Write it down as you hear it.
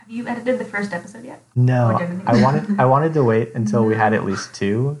you edited the first episode yet? No, I wanted to wait until we had at least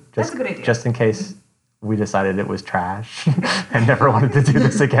 2. That's a good idea. Just in case we decided it was trash and never wanted to do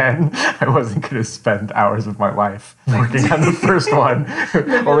this again. I wasn't going to spend hours of my life working on the first one,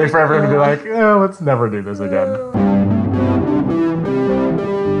 only for everyone to be like, oh, let's never do this again.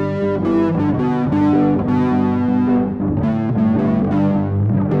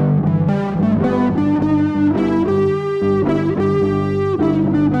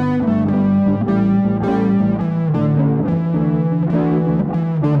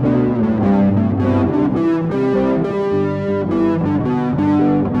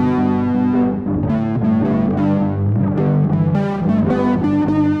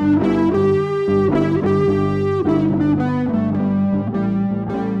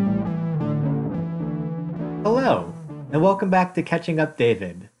 Welcome back to Catching Up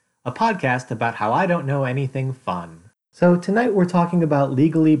David, a podcast about how I don't know anything fun. So tonight we're talking about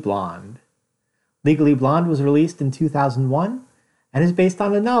Legally Blonde. Legally Blonde was released in 2001 and is based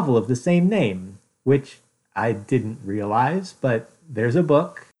on a novel of the same name, which I didn't realize, but there's a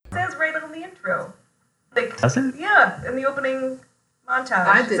book. It says right on the intro. Does it? Yeah, in the opening montage.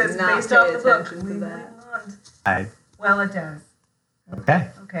 I did it says not based pay off the book. attention to that. Well, it does.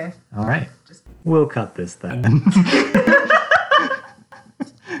 Okay. All right. We'll cut this then.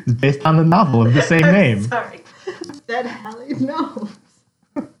 It's based on the novel of the same name. Sorry. That Hallie knows.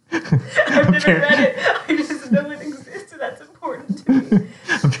 I've never read it. I just know it exists, and that's important to me.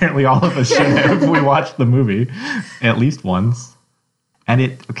 Apparently all of us should have. We watched the movie at least once.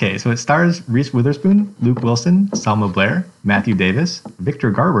 And so it stars Reese Witherspoon, Luke Wilson, Selma Blair, Matthew Davis,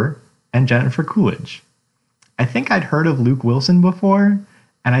 Victor Garber, and Jennifer Coolidge. I think I'd heard of Luke Wilson before,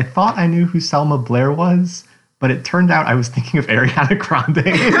 and I thought I knew who Selma Blair was, but it turned out I was thinking of Ariana Grande,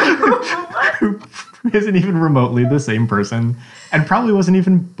 who isn't even remotely the same person, and probably wasn't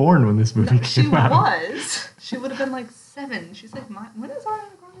even born when this movie came out. She was. She would have been like 7. She's like, when is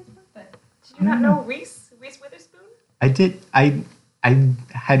Ariana Grande's birthday? Did you not know Reese Witherspoon? I did. I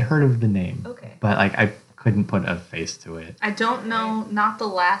had heard of the name. Okay. But I couldn't put a face to it. I don't know, not the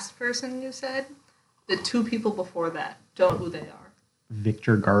last person you said. The 2 people before that. Don't know who they are.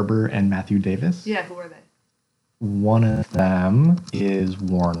 Victor Garber and Matthew Davis? Yeah, who are they? One of them is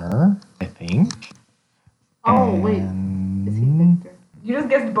Warner, I think. Oh, wait. Is he Victor? You just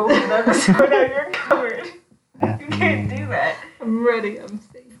guessed both of them, so now you're covered. You can't do that. I'm ready. I'm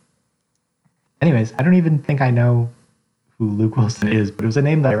safe. Anyways, I don't even think I know who Luke Wilson is, but it was a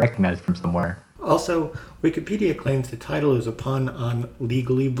name that I recognized from somewhere. Also, Wikipedia claims the title is a pun on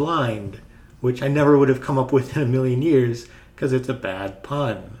Legally Blind, which I never would have come up with in a million years because it's a bad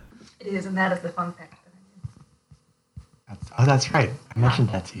pun. It is, and that is the fun fact. That's right. I mentioned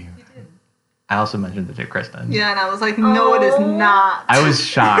that to you. You did. I also mentioned it to Kristen. Yeah, and I was like, no, it is not. I was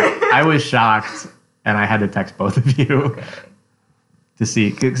shocked. And I had to text both of you to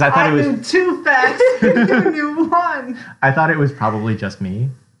see, because I thought it was... I knew 2 facts, you knew 1. I thought it was probably just me,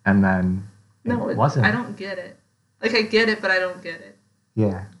 and then it wasn't. I don't get it. I get it, but I don't get it.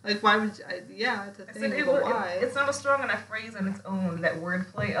 Yeah. Why would you... it's a thing, but why? It's not a strong enough phrase on its own. That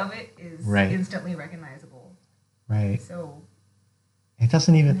wordplay of it is instantly recognizable. Right. So... It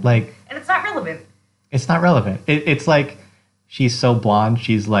doesn't even, And it's not relevant. It's not relevant. It's like, she's so blonde,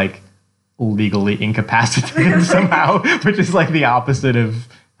 she's, legally incapacitated somehow, which is, the opposite of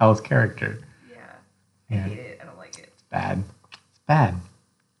Elle's character. Yeah. I hate it. I don't like it. It's bad. It's bad.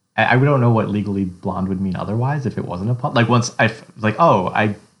 I don't know what Legally Blonde would mean otherwise if it wasn't a pun. Once I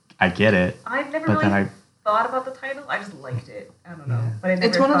get it. I've never really thought about the title. I just liked it. I don't know. Yeah. But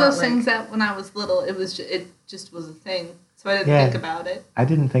it's one of those things that when I was little, it just was a thing. So I didn't think about it. I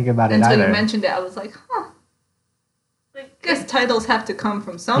didn't think about it until either. You mentioned it. I was like, guess titles have to come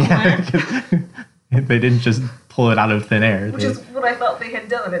from somewhere. Yeah, they didn't just pull it out of thin air. Which is what I felt they had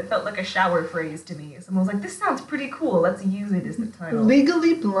done. It felt like a shower phrase to me. Someone was like, this sounds pretty cool. Let's use it as the title.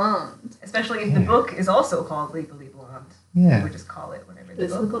 Legally Blonde. Especially if the book is also called Legally Blonde. Yeah. We would just call it whatever the book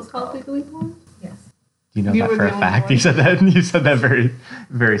is. Is the book called Legally Blonde? Yes. Do you know that for a fact? You said that very,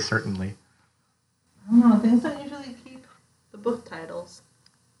 very certainly. I don't know. Things don't usually keep the book titles.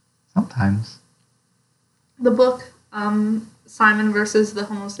 Sometimes. The book, Simon versus the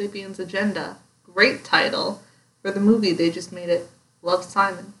Homo Sapiens Agenda. Great title. For the movie, they just made it Love,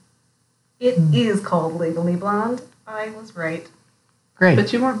 Simon. It is called Legally Blonde. I was right. Great.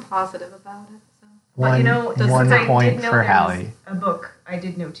 But you weren't positive about it. So. But one point for Hallie. A book. I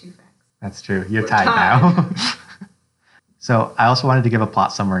did know 2 facts. That's true. You're tied now. So I also wanted to give a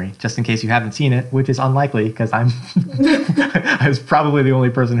plot summary, just in case you haven't seen it, which is unlikely because I was probably the only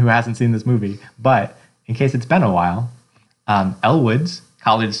person who hasn't seen this movie. But in case it's been a while, Elle Woods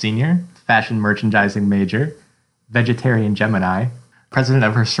college senior, fashion merchandising major, vegetarian Gemini, president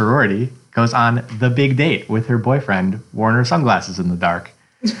of her sorority, goes on the big date with her boyfriend, Warner Sunglasses in the Dark.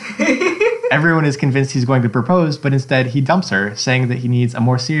 Everyone is convinced he's going to propose, but instead he dumps her, saying that he needs a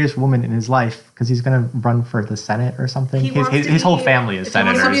more serious woman in his life because he's going to run for the Senate or something. His whole family is He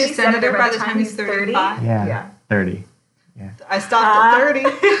wants to be senators. a senator by the time he's 35. Yeah, 30. I stopped at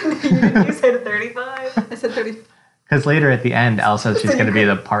 30. You said 35. I said 30. Because later at the end, Elle says she's going to be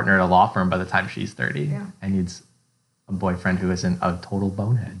the partner at a law firm by the time she's 30 Yeah. and needs a boyfriend who isn't a total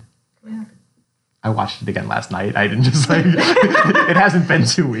bonehead. Yeah. I watched it again last night. I didn't just like, it hasn't been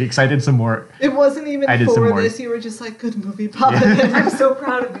 2 weeks. I did some more. It wasn't even I did some for more. this. You were just like, good movie, Papa. I'm so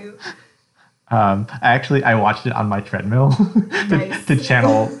proud of you. I watched it on my treadmill Nice. to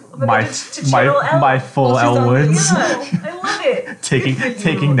channel my to channel Elle my full while she's Elle on the Woods. Yeah, I love it. taking Good for you.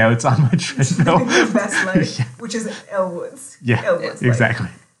 taking notes on my treadmill. Living the best life, which is Elle Woods. Yeah, Elle Woods life. exactly.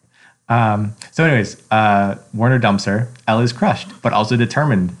 So anyways, Warner dumps her. Elle is crushed, but also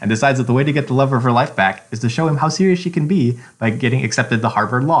determined, and decides that the way to get the love of her life back is to show him how serious she can be by getting accepted to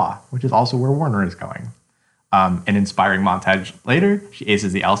Harvard Law, which is also where Warner is going. An inspiring montage later, she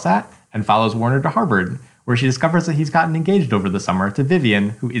aces the LSAT and follows Warner to Harvard, where she discovers that he's gotten engaged over the summer to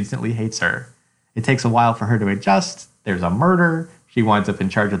Vivian, who instantly hates her. It takes a while for her to adjust. There's a murder. She winds up in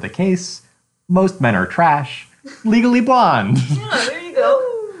charge of the case. Most men are trash. Legally Blonde. Yeah, there you go.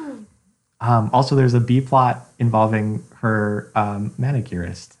 Also, there's a B plot involving her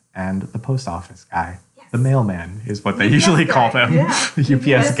manicurist and the post office guy. Yes. The mailman is what they UPS usually guy. call them. Yeah. The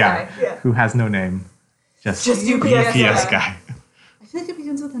UPS guy, yeah. who has no name. Just UPS guy. I feel like it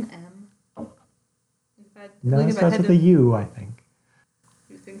begins with an M. No, it starts with a U, I think.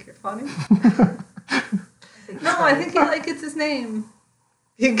 You think you're funny? No, I think he like gets his name.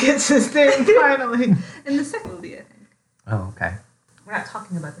 He gets his name finally in the second movie, I think. Oh, okay. We're not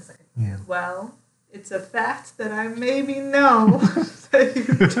talking about the second. Yeah. Well, it's a fact that I maybe know that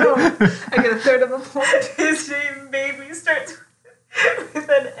you don't. I get a third of a point His name maybe starts with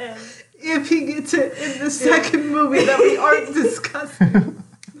an N. if he gets it in the second movie that we aren't discussing.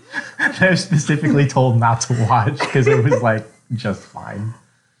 I was specifically told not to watch because it was like just fine.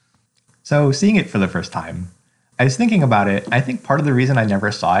 So seeing it for the first time, I was thinking about it. I think part of the reason I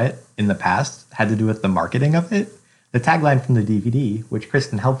never saw it in the past had to do with the marketing of it. The tagline from the DVD, which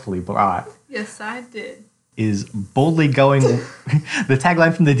Kristen helpfully brought, Yes, I did. is boldly going. The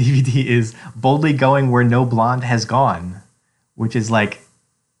tagline from the DVD is boldly going where no blonde has gone, which is like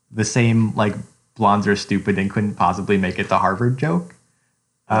the same like blondes are stupid and couldn't possibly make it to Harvard joke.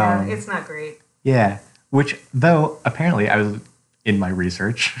 Yeah, it's not great. Yeah, which though apparently I was in my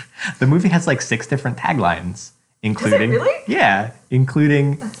research, the movie has like 6 different taglines, including really? Yeah,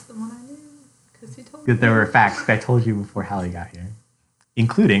 including That's the one I knew because he told me. that there were facts I told you before Hallie got here,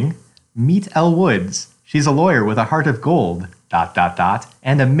 including meet Elle Woods. She's a lawyer with a heart of gold. ...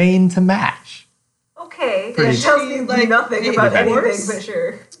 and a mane to match. Okay, Pretty- that tells me Like, nothing a about anything, horse? but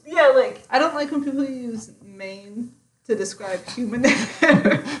sure. Yeah, like I don't like when people use mane to describe human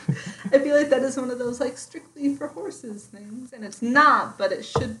hair. I feel like that is one of those like strictly for horses things, and it's not, but it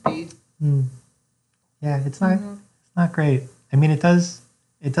should be. Yeah, it's not great. I mean, it does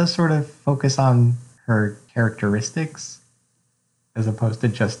sort of focus on her characteristics as opposed to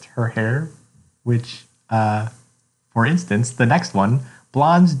just her hair, which, for instance, the next one,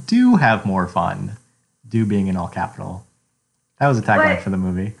 blondes do have more fun. Do being in all capital. That was a tagline But- for the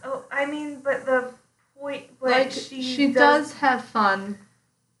movie. oh, I mean, but the point, but Like she does have fun,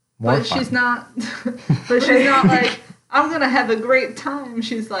 More but fun. she's not. But she's not like I'm gonna have a great time.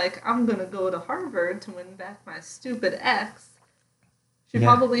 She's like I'm gonna go to Harvard to win back my stupid ex. She Yeah.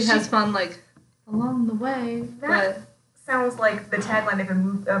 probably has fun like along the way, That- but sounds like the tagline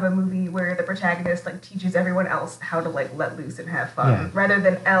of a movie where the protagonist like teaches everyone else how to like let loose and have fun, Yeah. rather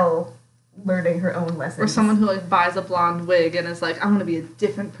than Elle learning her own lessons. or someone who like buys a blonde wig and is like I'm gonna be a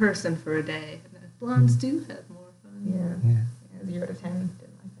different person for a day. And then blondes do have more fun. Yeah. Yeah, 0 to 10. Didn't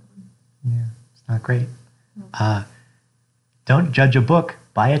like that one. yeah, it's not great. Don't judge a book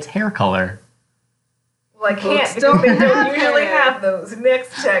by its hair color. Well, I can't Books because don't they don't have usually hair. have those.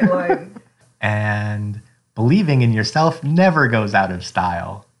 Next tagline. And believing in yourself never goes out of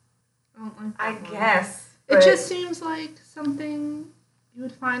style. I don't like I that one. guess. It but- just seems like something you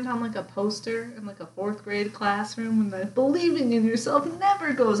would find on like a poster in like a 4th grade classroom when the believing in yourself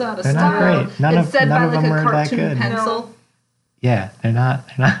never goes out of They're not style. great. None it's of- said none by of like them a are that cartoon good. pencil. Yeah, they're not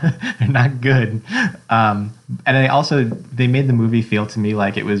they're not good. And they made the movie feel to me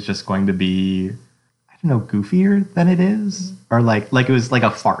like it was just going to be, I don't know, goofier than it is, or like it was like a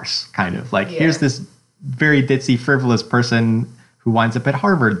farce kind of like Yeah. here's this very ditzy frivolous person who winds up at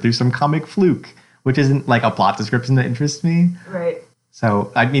Harvard through some comic fluke, which isn't like a plot description that interests me. Right.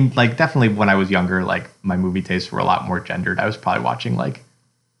 So, I mean, like, definitely when I was younger, like, my movie tastes were a lot more gendered. I was probably watching, like,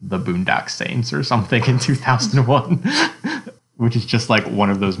 The Boondock Saints or something in 2001, which is just, like, one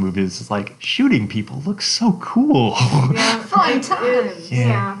of those movies. It's like, shooting people looks so cool. Yeah, Fun it times. is. Yeah.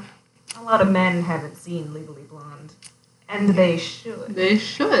 Yeah. A lot of men haven't seen Legally Blonde, and they should. They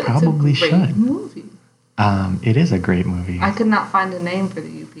should. Probably it's a great should. movie. It is a great movie. I could not find a name for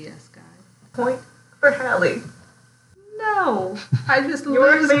the UPS guy. Point for Hallie. No, I just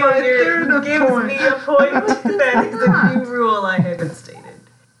Your lose my failure third gives point. me a point. That is a new rule I haven't stated.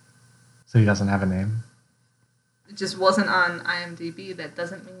 So he doesn't have a name? It just wasn't on IMDb. That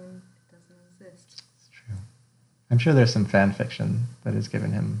doesn't mean it doesn't exist. It's true. I'm sure there's some fan fiction that has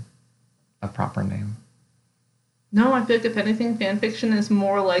given him a proper name. No, I feel like if anything, fanfiction is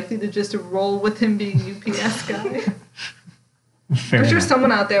more likely to just roll with him being UPS guy. Fair I'm sure enough.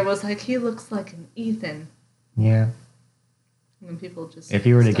 someone out there was like, he looks like an Ethan. Yeah. And then people just. If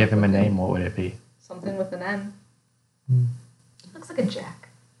you were to stuck give him a with name, what would it be? Something with an N. Looks like a Jack.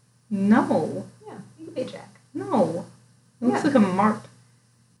 No. Yeah, you could be a Jack. No. It looks Yeah. like a Mark.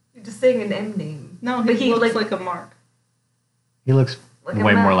 You're just saying an M name. No, But he he, looks like- like a Mark. He looks Like a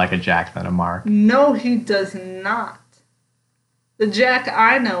way more Mac. like a Jack than a Mark. No, he does not. The Jack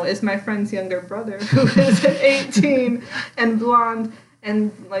I know is my friend's younger brother who is 18 and blonde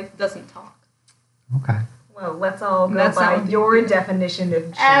and like doesn't talk. Okay. Well, let's all go That's by not- your definition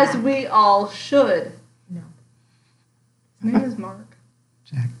of Jack. As we all should. No. His name is Mark.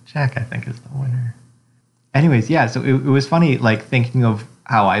 Jack, I think, is the winner. Anyways, yeah, so it was funny, like, thinking of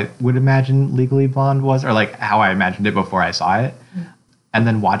how I would imagine Legally Blonde was, or, like, how I imagined it before I saw it, and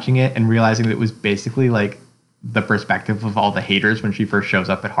then watching it and realizing that it was basically, like, the perspective of all the haters when she first shows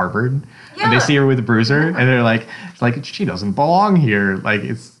up at Harvard. And they Yeah. see her with a bruiser, and they're like, it's like, she doesn't belong here. Like,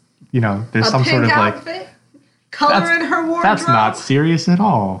 it's, you know, there's A some pink sort of, like, outfit, color in her wardrobe, that's not serious at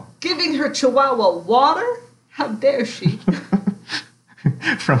all. giving her chihuahua water. How dare she?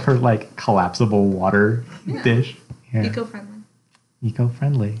 From her, like, collapsible water dish. Yeah. Eco-friendly.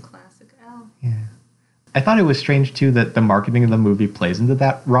 Eco-friendly. Classic L. Yeah. I thought it was strange too that the marketing of the movie plays into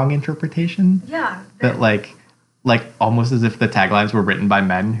that wrong interpretation. Yeah. That like almost as if the taglines were written by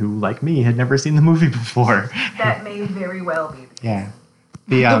men who, like me, had never seen the movie before. That may very well be the case. Yeah.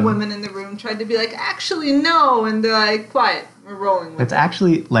 The women in the room tried to be like, actually, no. And they're like, quiet. We're rolling with It's it.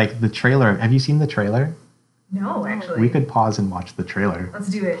 actually like the trailer. Have you seen the trailer? No, actually. We could pause and watch the trailer. Let's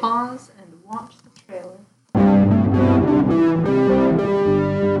do it. Pause and watch the trailer.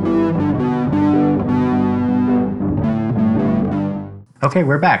 Okay,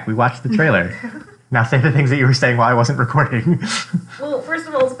 we're back. We watched the trailer. Now say the things that you were saying while I wasn't recording. Well, first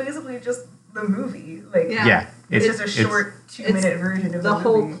of all, it's basically just the movie. Like, Yeah. Yeah. it's just a short 2-minute version of the the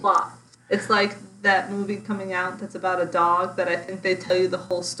whole movie. plot. It's like that movie coming out that's about a dog that I think they tell you the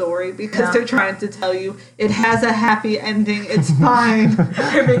whole story because Yeah. they're trying to tell you it has a happy ending. It's fine.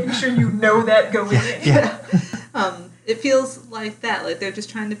 They're making sure you know that going in. Yeah. It feels like that. Like they're just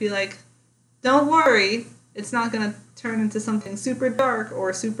trying to be like, don't worry, it's not gonna turn into something super dark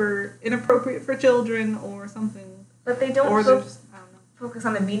or super inappropriate for children or something. But they don't Or they're just, I don't know. focus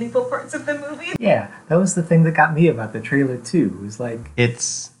on the meaningful parts of the movie. Yeah, that was the thing that got me about the trailer too. It was like,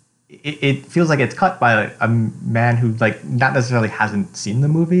 It feels like it's cut by a man who like not necessarily hasn't seen the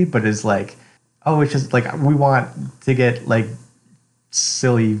movie, but is like, oh, it's just like we want to get like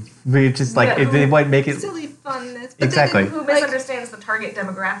silly. It's just like Yeah, they might make it Silly funness. But Exactly. Who Like- misunderstands the target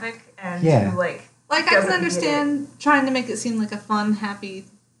demographic and Yeah. who, like I doesn't can get understand trying to make it seem like a fun, happy,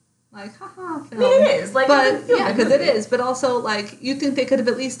 like haha it. I film. mean, it is. Like, But it's a yeah, good because it movie. is. But also, like, you think they could have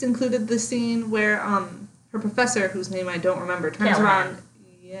at least included the scene where her professor, whose name I don't remember, turns Callahan. around.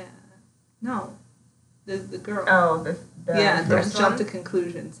 Yeah, no, the girl. Oh, the yeah, don't first jump one? to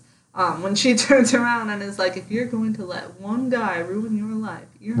conclusions. When she turns around and is like, if you're going to let one guy ruin your life,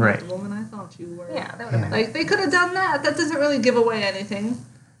 you're Right. not the woman I thought you were. Yeah, that would have been. Like they could have done that. That doesn't really give away anything.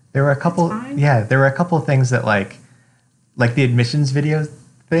 There were a couple, fine. there were a couple of things that like the admissions video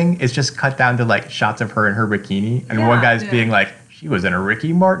thing is just cut down to like shots of her in her bikini, and one Yeah, guy's yeah. being like, she was in a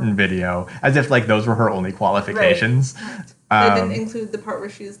Ricky Martin video, as if like those were her only qualifications. They didn't include the part where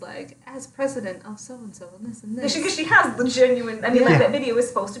she's like, as president of so and so and this and this. Because she has the genuine. I mean, like Yeah. that video is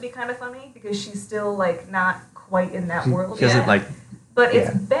supposed to be kind of funny because she's still like not quite in that world She doesn't yet. like But it's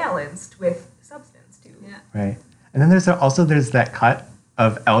yeah. balanced with substance too. Yeah. right. And then there's that cut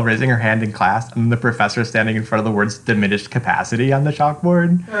of Elle raising her hand in class, and the professor standing in front of the words "diminished capacity" on the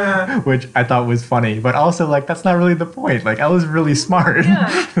chalkboard, which I thought was funny, but also like that's not really the point. Like Elle is really smart.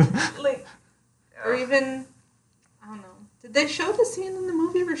 Yeah. Like, Or even, I don't know. Did they show the scene in the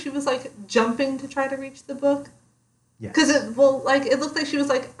movie where she was like jumping to try to reach the book? Yes. Because it looked like she was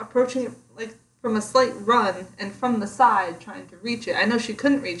like approaching it like from a slight run and from the side trying to reach it. I know she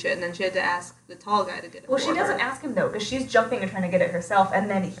couldn't reach it, and then she had to ask the tall guy to get it. Well, for she doesn't her. ask him though, because she's jumping and trying to get it herself, and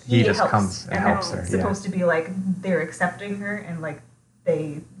then He just helps. comes and helps her, It's yeah. supposed to be like they're accepting her, and like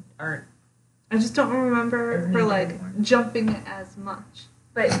they aren't. I just don't remember Doesn't her need like anymore. jumping as much.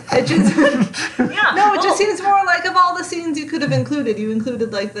 But It just yeah, no, it well, just seems more like of all the scenes you could have included. You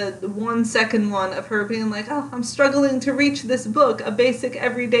included like the 1 second one of her being like, "Oh, I'm struggling to reach this book," a basic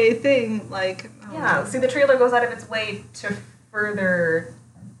everyday thing. Like, I don't Yeah, know. see, the trailer goes out of its way to further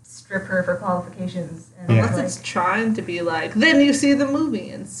strip her for qualifications. And Yeah. Unless like, it's trying to be like, then you see the movie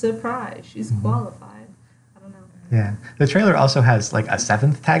and surprise, she's qualified. I don't know. Yeah. The trailer also has like a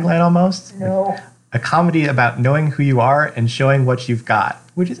 7th tagline almost. no. A comedy about knowing who you are and showing what you've got,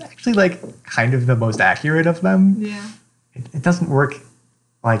 which is actually like kind of the most accurate of them. Yeah, It doesn't work.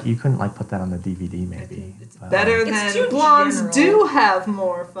 Like you couldn't like put that on the DVD maybe. it's but, better It's too than blondes general. do have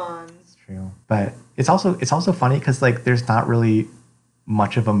more fun. It's true. But it's also funny because like there's not really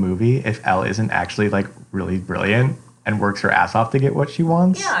much of a movie if Elle isn't actually like really brilliant and works her ass off to get what she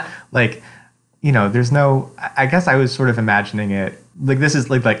wants. Yeah. Like, you know, there's no. I guess I was sort of imagining it like this is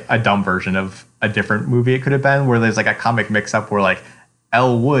like a dumb version of a different movie it could have been where there's like a comic mix-up where like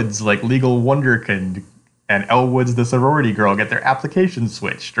Elle Woods like legal wonderkind and Elle Woods the sorority girl get their applications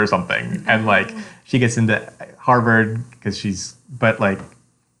switched or something, and like she gets into Harvard because she's but like.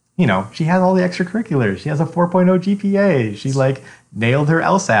 You know, she has all the extracurriculars. She has a 4.0 GPA. She like nailed her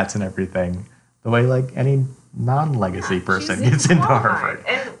LSATs and everything, the way like any non-legacy person She's gets into qualified. Harvard.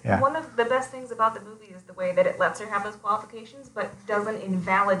 And Yeah. one of the best things about the movie is the way that it lets her have those qualifications, but doesn't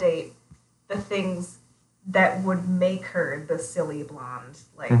invalidate the things that would make her the silly blonde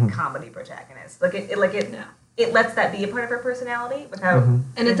like comedy protagonist. Like Yeah. it lets that be a part of her personality without. Mhm.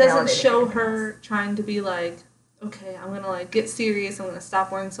 And it doesn't invalidating show everything her else. trying to be like, okay, I'm gonna like get serious. I'm gonna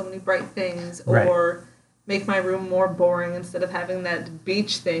stop wearing so many bright things, Right. or make my room more boring instead of having that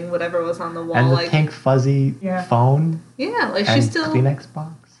beach thing, whatever was on the wall. And the like, pink fuzzy Yeah. phone yeah, like she and still Kleenex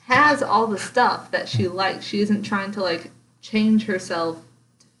box. has all the stuff that she likes. She isn't trying to like change herself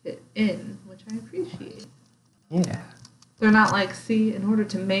to fit in, which I appreciate. Yeah. They're not like, see, in order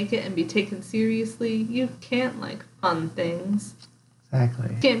to make it and be taken seriously, you can't like fun things.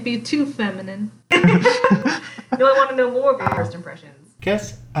 Exactly. Can't be too feminine. No, I want to know more of your first impressions.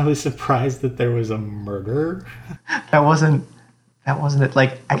 Guess I was surprised that there was a murder. That wasn't it.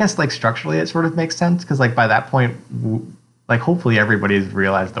 Like I guess like structurally it sort of makes sense because like by that point, like hopefully everybody's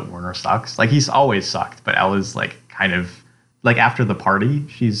realized that Warner sucks. Like he's always sucked, but Elle is like kind of like after the party,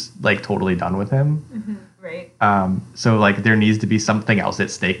 she's like totally done with him. Right. So like there needs to be something else at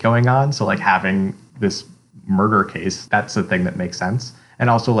stake going on. So like having this murder case, that's the thing that makes sense, and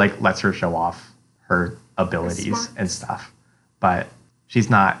also like lets her show off her abilities smarts. and stuff. But she's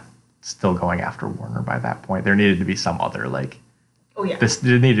not still going after Warner by that point. There needed to be some other like Oh yeah.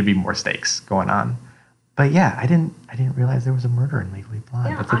 there needed to be more stakes going on. But yeah, I didn't realize there was a murder in Legally Blonde.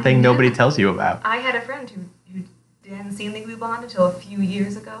 Yeah, That's the I thing mean, nobody yeah. tells you about. I had a friend who hadn't seen Legally Blonde until a few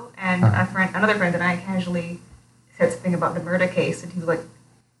years ago, and Uh-huh. another friend and I casually said something about the murder case, and he was like,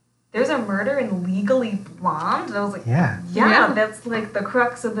 "There's a murder in Legally Blonde," and I was like, Yeah. "Yeah, that's like the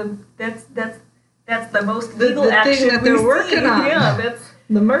crux of the that's the most The- legal the thing action that we've they're working seen. on. Yeah, that's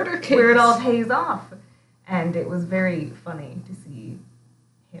The murder case. where it all pays off." And it was very funny to see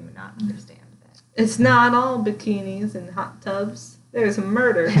him not understand that. It's not all bikinis and hot tubs. There's a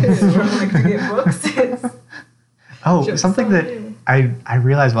murder too. Like to get books. It's, Oh, Joke's something on that you. I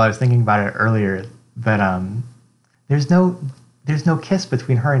realized while I was thinking about it earlier that there's no kiss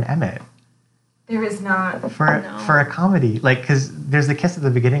between her and Emmett there is not. for No. for a comedy, like because there's the kiss at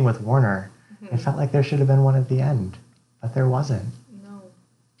the beginning with Warner. It felt like there should have been one at the end, but there wasn't. No.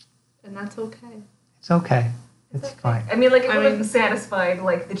 And that's okay. It's okay. It's okay. fine. I mean, like, it I would have mean- satisfied,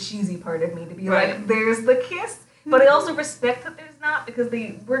 like, the cheesy part of me to be Right. like, there's the kiss. But I also respect that there's not, because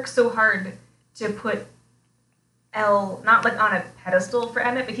they work so hard to put Elle, not, like, on a pedestal for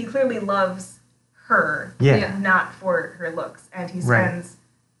Emmett, but he clearly loves her, Yeah. not for her looks. And he Right. spends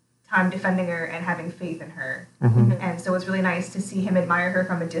time defending her and having faith in her. Mhm. And so it's really nice to see him admire her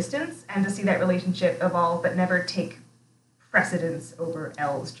from a distance and to see that relationship evolve but never take precedence over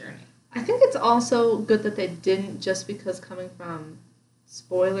Elle's journey. I think it's also good that they didn't, just because coming from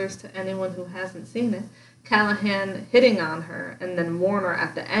spoilers to anyone who hasn't seen it, Callahan hitting on her and then Warner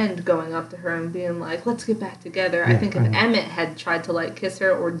at the end going up to her and being like, let's get back together. I Yeah, think if mhm. Emmett had tried to like kiss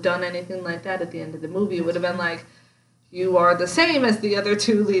her or done anything like that at the end of the movie, it would have been like, you are the same as the other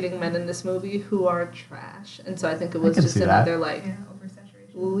two leading men in this movie who are trash. And so I think it was can just see that. another, like,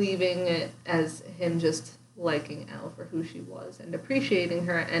 Oversaturation. leaving it as him just liking Elle for who she was and appreciating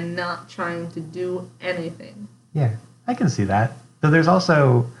her and not trying to do anything. Yeah, I can see that. So there's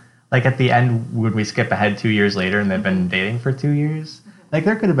also, like, at the end, when we skip ahead 2 years later and they've been dating for 2 years, like,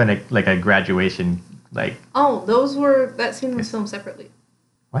 there could have been, a graduation, like... Oh, that scene was filmed separately.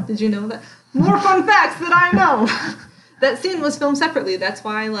 What? Did you know that? More fun facts that I know! That scene was filmed separately. That's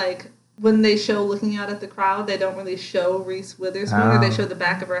why, like, when they show looking out at the crowd, they don't really show Reese Witherspoon, or they show the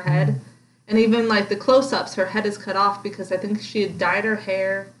back of her head. And even, like, the close-ups, her head is cut off because I think she had dyed her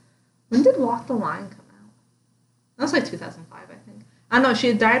hair. When did Walk the Line come out? That was, like, 2005, I think. I don't know, she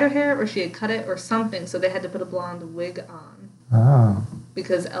had dyed her hair, or she had cut it, or something, so they had to put a blonde wig on. Oh.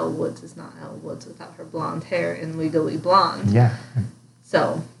 Because Elle Woods is not Elle Woods without her blonde hair in Legally Blonde. Yeah.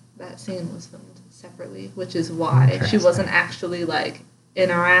 So that scene was filmed separately, which is why she Interesting. wasn't actually, like,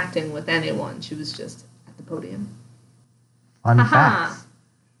 interacting with anyone. She was just at the podium. Fun Haha. facts.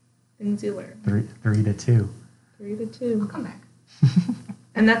 Things you learn. 3 to 2. 3 to 2. I'll come back.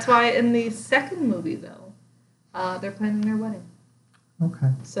 And that's why in the second movie, though, they're planning their wedding. Okay.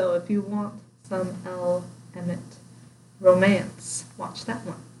 So if you want some Elle Emmett romance, watch that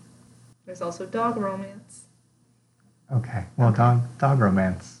one. There's also dog romance. Okay. Well, dog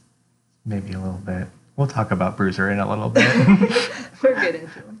romance, maybe a little bit. We'll talk about Bruiser in a little bit. We're getting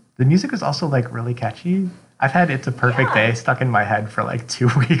to them. The music is also, like, really catchy. I've had It's a Perfect Yeah. Day stuck in my head for, like, 2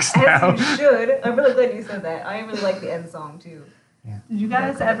 weeks now. As you should. I'm really glad you said that. I really like the end song, too. Did you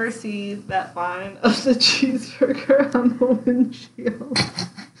guys ever see that vine of the cheeseburger on the windshield?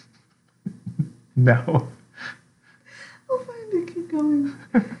 No. I'll find it, keep going.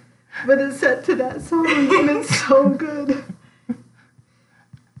 But it's set to that song and it's so good.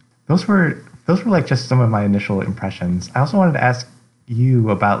 Those were like just some of my initial impressions. I also wanted to ask you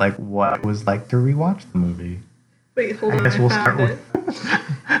about, like, what it was like to rewatch the movie. Wait, hold I on, guess we'll start found with.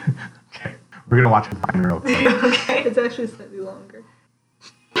 Okay, we're gonna watch it fine real quick. Okay. It's actually slightly longer.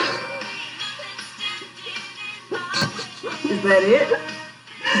 Is that it?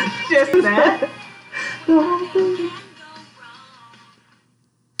 Just that? The whole thing.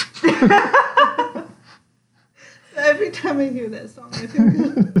 Every time I hear that song, I think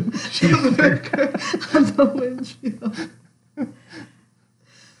of cheeseburger on the windshield.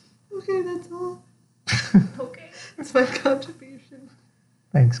 Okay, that's all. Okay. It's my contribution.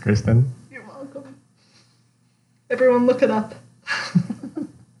 Thanks, Kristen. You're welcome. Everyone look it up.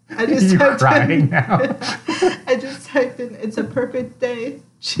 I just You're typed crying in, now. I just typed in "It's a Perfect Day"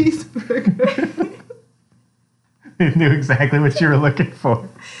 cheeseburger. You knew exactly what you were looking for.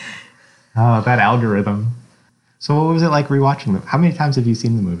 Oh, that algorithm. So what was it like rewatching it? How many times have you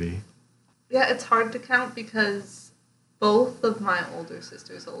seen the movie? Yeah, it's hard to count because both of my older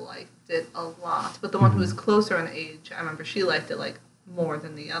sisters liked it a lot, but the one who was closer in age, I remember she liked it like more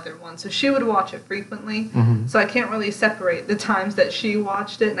than the other one. So she would watch it frequently. Mm-hmm. So I can't really separate the times that she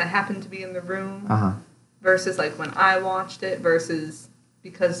watched it and I happened to be in the room Uh-huh. versus like when I watched it versus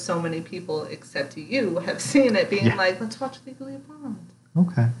because so many people except you have seen it being Yeah. like, let's watch Legally Blonde.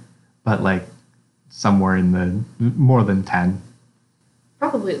 Okay. But, like, somewhere in the more than 10.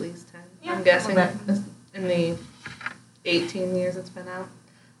 Probably at least 10. Yeah, I'm guessing I'll bet. in the 18 years it's been out.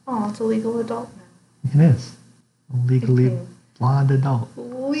 Oh, it's a legal adult now. It is. A legally 18. blonde adult.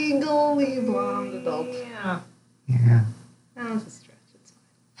 Legally blonde adult. Yeah. Yeah. That was a stretch. It's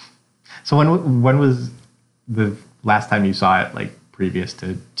fine. So when was the last time you saw it, like, previous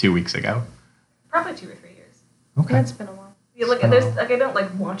to 2 weeks ago? Probably 2 or 3 years. Okay. Yeah, it's been a while. Yeah, like, there's, like, I don't, like,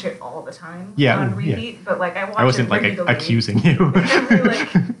 watch it all the time Yeah, on yeah. repeat, but, like, I watch I wasn't, it like, regularly. accusing you. Every, like,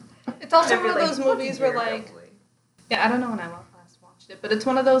 It's also every, one of like, those once a movies where, year, like, probably. yeah, I don't know when I last watched it, but it's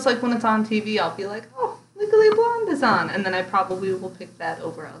one of those, like, when it's on TV, I'll be like, oh, Legally Blonde is on, and then I probably will pick that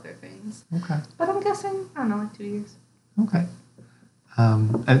over other things. Okay. But I'm guessing, I don't know, like 2 years. Okay.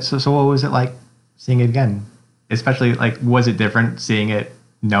 And so what was it like seeing it again? Especially, like, was it different seeing it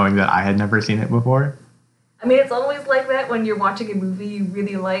knowing that I had never seen it before? I mean, it's always like that when you're watching a movie you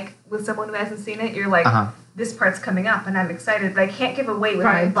really like with someone who hasn't seen it. You're like, Uh-huh. this part's coming up, and I'm excited, but I can't give away with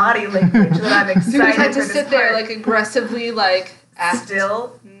Right. my body language that I'm excited You just had for to this sit there, part. like, aggressively, like, act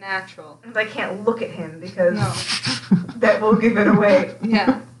Still, natural. and I can't look at him because No. that will give it away.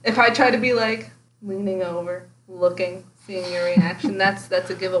 Yeah. If I try to be, like, leaning over, looking, seeing your reaction, that's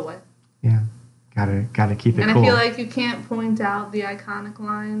a giveaway. Yeah. Gotta keep it And cool. I feel like you can't point out the iconic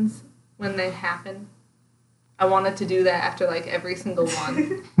lines when they happen. I wanted to do that after, like, every single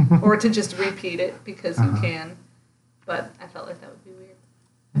one. Or to just repeat it because you Uh-huh. can. But I felt like that would be weird.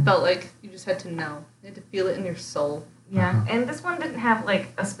 I felt like you just had to know. You had to feel it in your soul. Yeah, and this one didn't have like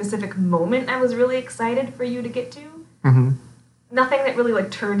a specific moment I was really excited for you to get to. Mm-hmm. Nothing that really like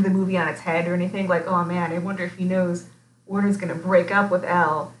turned the movie on its head or anything. Like, oh man, I wonder if he knows Warner's gonna break up with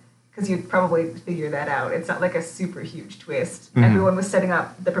Elle, because you'd probably figure that out. It's not like a super huge twist. Mhm. Everyone was setting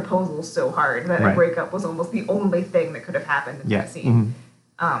up the proposal so hard that a Right. breakup was almost the only thing that could have happened in Yeah. that scene.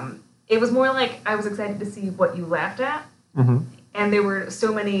 Mm-hmm. It was more like I was excited to see what you laughed at, Mm-hmm. and there were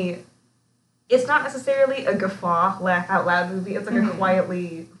so many. It's not necessarily a guffaw, laugh out loud movie. It's like a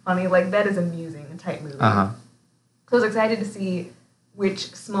quietly funny, like that is amusing type movie. Uh-huh. So I was excited to see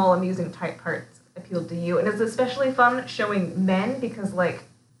which small amusing type parts appealed to you, and it's especially fun showing men because like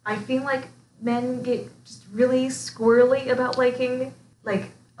I feel like men get just really squirrely about liking.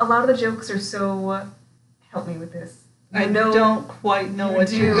 Like a lot of the jokes are so. Help me with this. I You know- don't quite know you what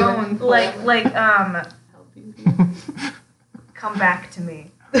do. you're going for. Like Help you. come back to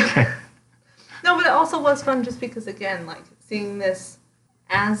me. No, but it also was fun just because, again, like, seeing this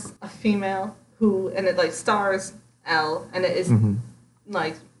as a female who, and it, like, stars Elle, and it is, Mm-hmm.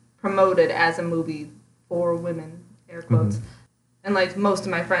 like, promoted as a movie for women, air quotes. And, like, most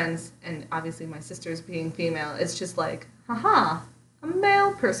of my friends, and obviously my sisters being female, it's just like, haha, a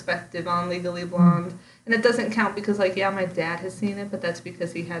male perspective on Legally Blonde. And it doesn't count because, like, yeah, my dad has seen it, but that's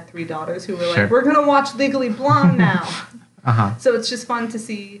because he had 3 daughters who were Sure. like, we're going to watch Legally Blonde now. Uh-huh. So it's just fun to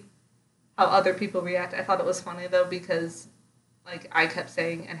see how other people react. I thought it was funny though because, like, I kept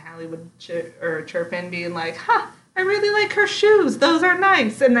saying, and Hallie would chirp in, being like, "Ha! I really like her shoes. Those are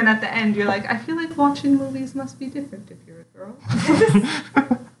nice." And then at the end, you're like, "I feel like watching movies must be different if you're a girl."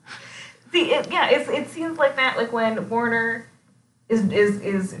 See, it seems like that. Like when Warner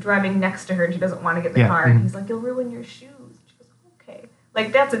is driving next to her and she doesn't want to get in the Yeah, car, and mhm. he's like, "You'll ruin your shoes." She goes, "Okay."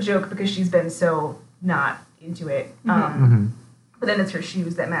 Like that's a joke because she's been so not into it. Mm-hmm. But then it's her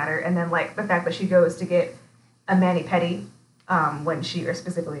shoes that matter, and then like the fact that she goes to get a mani pedi when she, or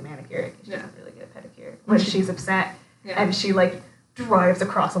specifically manicure, she doesn't really get a pedicure when she's upset, Yeah. and she like drives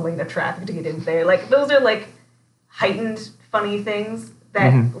across a lane of traffic to get in there. Like those are like heightened funny things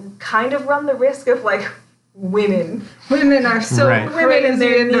that kind of run the risk of like women, Women are so Right. women in their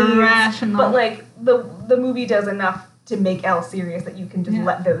crazy and needs, irrational. but like the movie does enough to make Elle serious that you can just Yeah.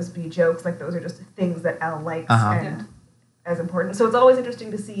 let those be jokes. Like those are just things that Elle likes Uh-huh. and Yeah. as important. So it's always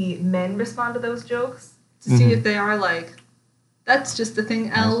interesting to see men respond to those jokes. to see Mhm. if they are like, that's just the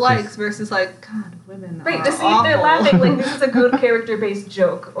thing Elle That's likes just- versus like, God, women Right, are to see if they're awful. laughing like this is a good character based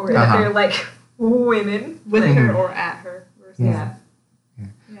joke, or if Uh-huh. they're like women. with Like, her or at her. Versus, Yeah.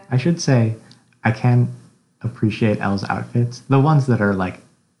 I should say I can appreciate Elle's outfits. The ones that are like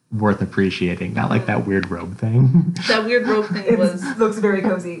worth appreciating, not like that weird robe thing. That weird robe thing It was. looks very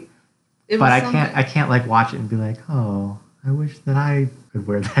cozy. It But was I can't like watch it and be like, oh, I wish that I could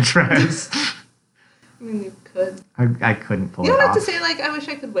wear that dress. I mean, you could. I couldn't pull You it don't have off. to say like, I wish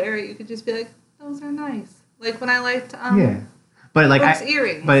I could wear it. You could just be like, those are nice. Like when I liked Yeah, but like Brooke's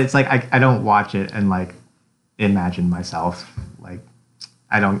earrings. but it's like I don't watch it and like imagine myself like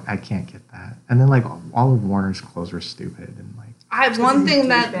I can't get that. And then like all of Warner's clothes were stupid and like One thing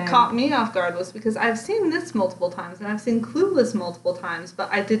Douchebag. that caught me off guard was because I've seen this multiple times and I've seen Clueless multiple times, but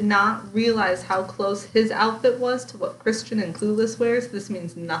I did not realize how close his outfit was to what Christian in Clueless wears. This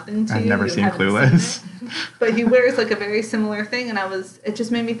means nothing to I've you. never You seen haven't Clueless. it. But he wears like a very similar thing, and it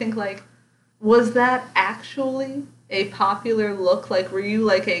just made me think like, was that actually a popular look? Like, were you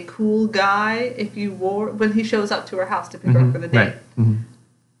like a cool guy if you wore, when he shows up to her house to pick her up for the date? right. Mhm.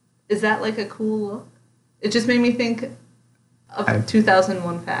 Is that like a cool look? It just made me think of I-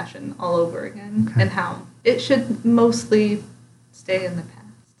 2001 fashion all over again, Okay. and how it should mostly stay in the past.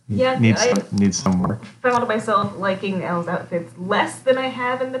 Yeah, needs I- needs some work. Found myself liking Elle's outfits less than I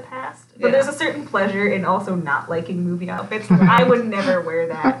have in the past. But Yeah. there's a certain pleasure in also not liking movie outfits. I would never wear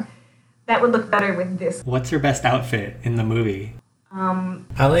that. That would look better with this. What's her best outfit in the movie?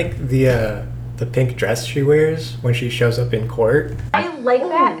 I like the pink dress she wears when she shows up in court. I like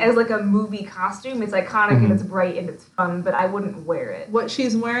that as like a movie costume. It's iconic and it's bright and it's fun, but I wouldn't wear it. What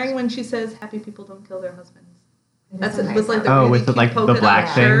she's wearing when she says "Happy people don't kill their husbands." That's a it. nice With like the Oh, really with the, cute like, the polka dot black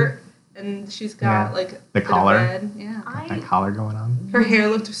thing? shirt, and she's got Yeah. like The bit of collar? red. Yeah, That collar going on. her hair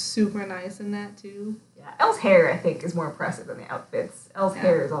looked super nice in that too. Yeah, Elle's hair I think is more impressive than the outfits. Elle's Yeah.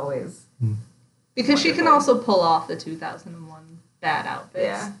 hair is always Because she can Wonderful. also pull off the 2001 bad outfits.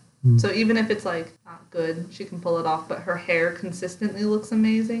 Yeah. So even if it's like not good, she can pull it off, but her hair consistently looks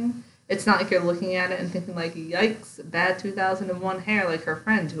amazing. It's not like you're looking at it and thinking like, yikes, bad 2001 hair like her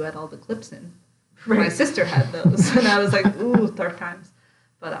friend who had all the clips in. My Right. sister had those, and I was like, ooh, dark times.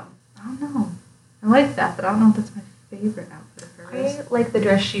 But I don't know. I like that, but I don't know if that's my favorite outfit of hers. I like the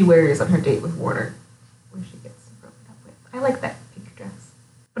dress she wears on her date with Warner, where she gets broken up I like that pink dress.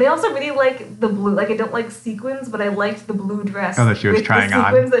 But I also really like the blue. Like, I don't like sequins, but I liked the blue dress. Oh, that she was with trying the on.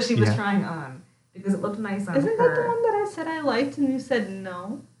 sequins that she was Yeah. trying on. Because it looked nice on Isn't her. that the one that I said I liked and you said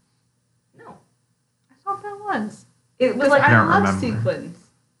no? No. I thought that was. It was like, I I don't love remember. sequins.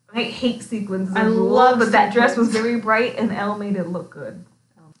 I hate sequins. I I love love, but that dress sequins. was very bright, and Elle made it look good.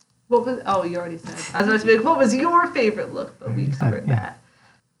 What was? Oh, you already said. I was about to be like, what was your favorite look? But we covered Yeah. that.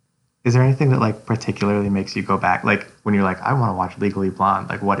 Is there anything that like particularly makes you go back? Like when you're like, I want to watch Legally Blonde.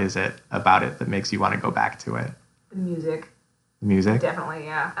 Like, what is it about it that makes you want to go back to it? The music, The music. definitely,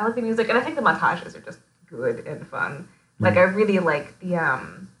 yeah. I like the music, and I think the montages are just good and fun. Like, I really like the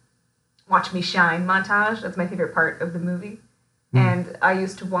 "Watch Me Shine" montage. That's my favorite part of the movie. And I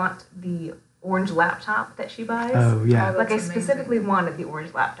used to want the orange laptop that she buys. Oh yeah. Oh, Like, I that's amazing. specifically wanted the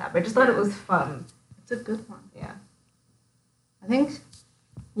orange laptop. I just thought it was fun. It's a good one. Yeah. I think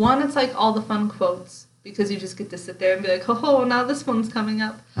one, it's like all the fun quotes because you just get to sit there and be like, oh, now this one's coming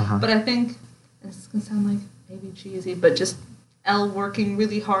up. Uh-huh. But I think, and it's gonna sound like maybe cheesy, but just Elle working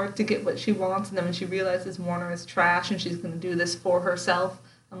really hard to get what she wants, and then when she realizes Warner is trash and she's gonna do this for herself,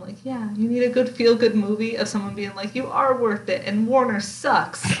 I'm like, yeah, you need a good feel-good movie of someone being like, you are worth it, and Warner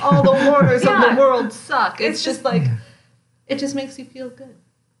sucks. All the Warners of Yeah. the world suck. It's It's just like, it just makes you feel good.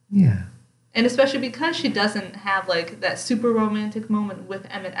 Yeah. And especially because she doesn't have like that super romantic moment with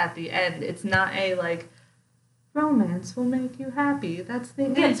Emmett at the end. It's not a like romance will make you happy. That's the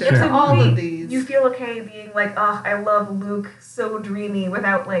answer it's to a all movie. of these. You feel okay being like, oh, I love Luke, so dreamy,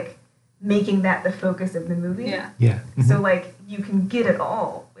 without like making that the focus of the movie. Yeah. Yeah. So like you can get it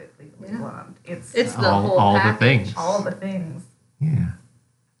all with Legally Yeah. Blonde. It's It's the All- whole all the package. things. all the things. Yeah.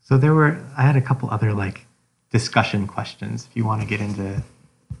 So I had a couple other like discussion questions if you want to get into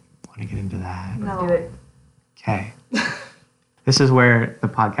that. No. Do it. Okay. This is where the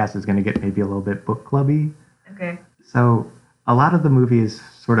podcast is going to get maybe a little bit book clubby. Okay. So a lot of the movie is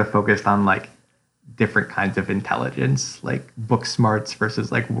sort of focused on like different kinds of intelligence, like book smarts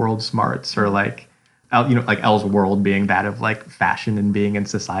versus like world smarts, or like like Elle's world being that of like fashion and being in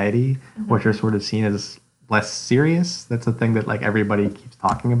society, which are sort of seen as less serious. That's a thing that like everybody keeps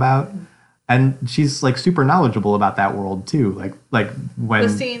talking about. And she's like super knowledgeable about that world too. Like when The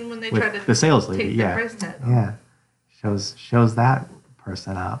scene when they with try to the sales lady, take yeah, the price tag off. yeah, shows that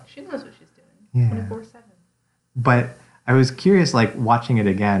person up. She knows what she's doing. Yeah. 24/7. But I was curious, like watching it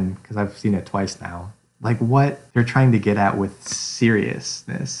again because I've seen it twice now. Like what they're trying to get at with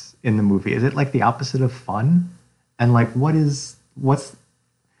seriousness in the movie. Is it like the opposite of fun? And like what's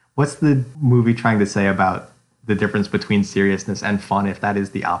the movie trying to say about the difference between seriousness and fun if that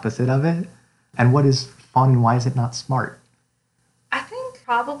is the opposite of it? And what is fun and why is it not smart? I think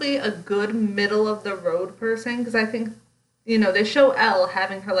probably a good middle of the road person because I think, they show Elle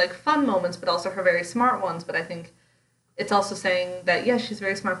having her like fun moments, but also her very smart ones. But I think it's also saying that, yes, she's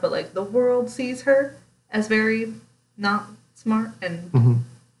very smart, but like the world sees her as very not smart and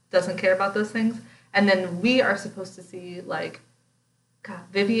doesn't care about those things. And then we are supposed to see like, God,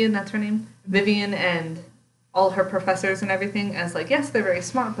 Vivian, that's her name, Vivian and all her professors and everything as like, yes, they're very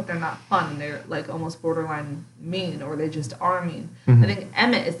smart, but they're not fun. They're like almost borderline mean, or they just are mean. I think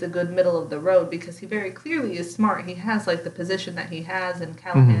Emmett is the good middle of the road because he very clearly is smart. He has like the position that he has in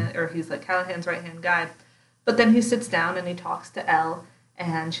Callahan, or he's like Callahan's right-hand guy. But then he sits down and he talks to Elle,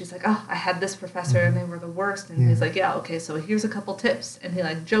 and she's like, oh, I had this professor and they were the worst. And he's like, yeah, okay, so here's a couple tips. And he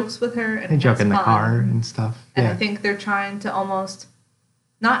like jokes with her and They joke has in the fun. car and stuff. And Yeah. I think they're trying to almost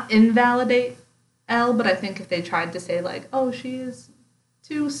not invalidate Elle, but I think if they tried to say like, oh, she is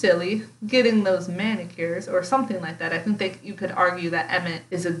too silly getting those manicures or something like that, I think you could argue that Emmett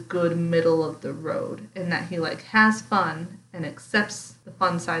is a good middle of the road in that he like has fun and accepts the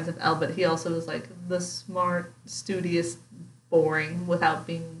fun sides of Elle, but he also is like the smart, studious, boring without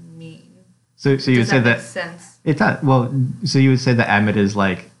being mean. So you Does would say that that make sense? it does. Well, so you would say that Emmett is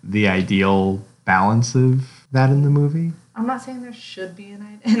like the ideal balance of that in the movie? I'm not saying there should be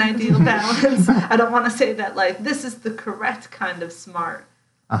an ideal balance. I don't want to say that like this is the correct kind of smart.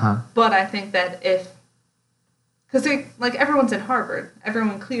 But I think that because they like everyone's in Harvard,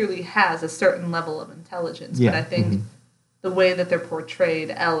 everyone clearly has a certain level of intelligence. Yeah. But I think the way that they're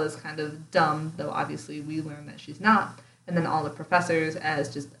portrayed, Elle is kind of dumb, though obviously we learn that she's not. And then all the professors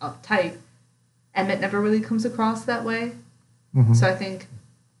as just uptight. Emmett never really comes across that way. So I think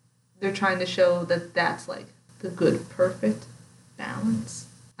they're trying to show that that's like the good, perfect balance.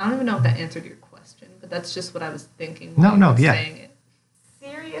 I don't even know if that answered your question, but that's just what I was thinking when you were yeah. saying it.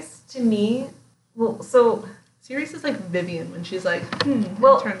 Serious to me, well, so Sirius is like Vivian when she's like,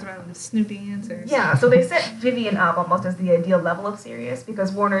 Well- and turns around with snooty answers. Yeah, so they set Vivian up almost as the ideal level of serious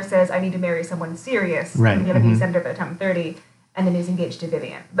because Warner says, I need to marry someone serious. Right, I'm going to be mhm. senator by the time I'm 30. And then he's engaged to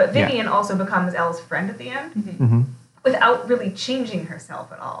Vivian. But Yeah. Vivian also becomes Elle's friend at the end Mm-hmm. without really changing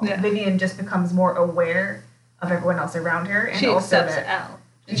herself at all. Yeah. Vivian just becomes more aware of everyone else around her. And She also accepts that, Elle.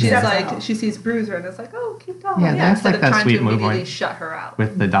 And She she's accepts like, Elle. she sees Bruiser and it's like, oh, keep talking. Yeah, that's instead like of that trying sweet to immediately moment. shut her out.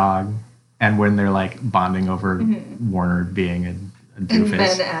 With the dog, and when they're like bonding over Warner being a And doofus.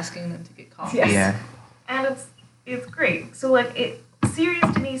 Ben asking them to get coffee. Yes. Yeah. And it's great. So like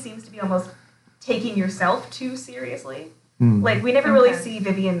serious to me seems to be almost taking yourself too seriously. Mm. Like we never really Okay. see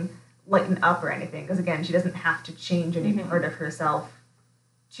Vivian lighten up or anything because again she doesn't have to change any part of herself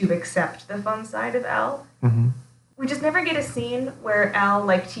to accept the fun side of Elle. Mm-hmm. We just never get a scene where Elle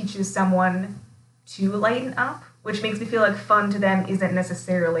like teaches someone to lighten up, which makes me feel like fun to them isn't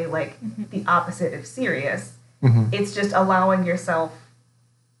necessarily like the opposite of serious. Mm-hmm. It's just allowing yourself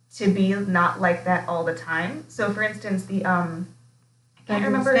to be not like that all the time. So for instance, the I can't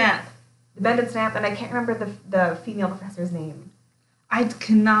remember Snap. the Bend and Snap, and I can't remember the female professor's name. I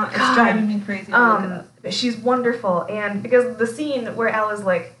cannot. It's God. driving me crazy to look it up. But she's wonderful, and because the scene where Elle is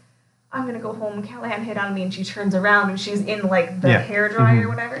like, "I'm gonna go home," Callahan hit on me, and she turns around and she's in like the Yeah. hair dryer or Mhm.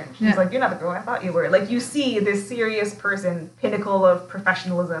 whatever. And she's Yeah. like, "You're not the girl I thought you were." Like you see this serious person, pinnacle of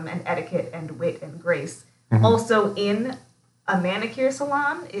professionalism and etiquette and wit and grace, Mhm. also in a manicure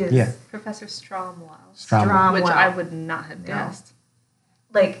salon is Yeah. Professor Stromwell. Stromwell. Which Stromwell. I would not have No. guessed.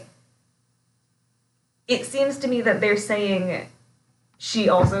 Like it seems to me that they're saying she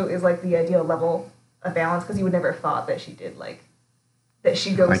also is like the ideal level of balance because you would never have thought that she did like that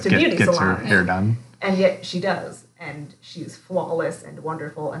she goes Like to beauty gets her salons hair done. and yet she does and she's flawless and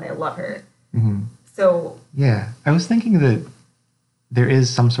wonderful and I love her. Mm-hmm. So Yeah, I was thinking that there is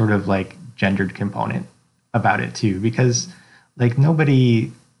some sort of like gendered component about it too, because like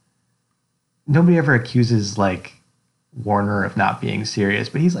nobody ever accuses like Warner of not being serious,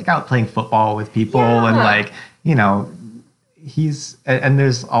 but he's like out playing football with people and Yeah. like, you know, he's and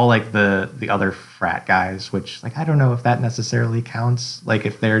there's all like the other frat guys, which like I don't know if that necessarily counts, like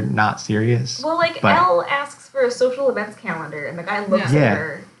if they're not serious. well like But- Elle asks for a social events calendar and the guy looks Yeah. at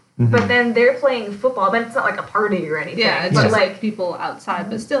her. Mhm. But then they're playing football, but it's not like a party or anything. Yeah, it's but just like like people outside,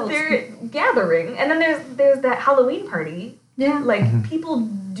 but still. they're gathering, and then there's that Halloween party. Yeah. Like Mhm. people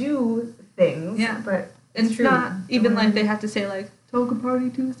do things, Yeah. but It's true. not even like they have to say like toga party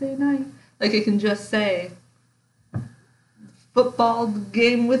Tuesday night. Like it can just say football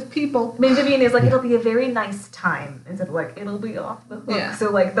game with people. I mean, Vivian is like it'll be a very nice time instead of like it'll be off the hook. Yeah.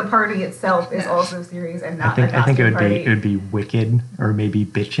 So like the party itself is Yeah. also serious and I not. think a it costume would be wicked or maybe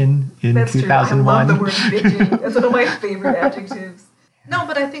bitchin' in That's 2001. true. I love the word bitchin'. That's one of my favorite adjectives. No,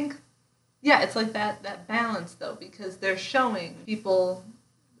 but I think yeah, it's like that balance though, because they're showing people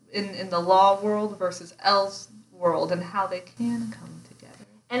in the law world versus Elle's world and how they can come together.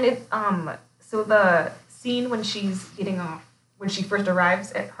 And it so the scene when she's getting off when she first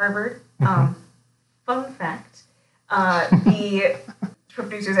arrives at Harvard. Fun fact: the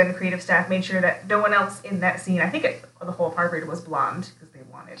producers and creative staff made sure that no one else in that scene, I think the whole of Harvard was blonde because they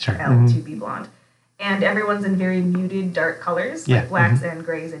wanted Sure. Elle Mhm. to be blonde, and everyone's in very muted dark colors, Yeah. like blacks and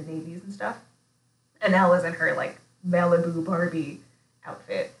grays and navies and stuff. And Elle is in her like Malibu Barbie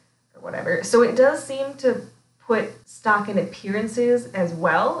outfit or whatever. So it does seem to put stock in appearances as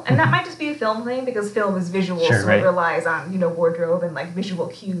well, and that might just be a film thing because film is visual, Sure, so right. it relies on wardrobe and like visual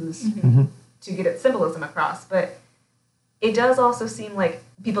cues Mhm. to get its symbolism across. But it does also seem like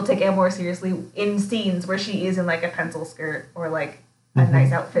people take Elle more seriously in scenes where she is in like a pencil skirt or like a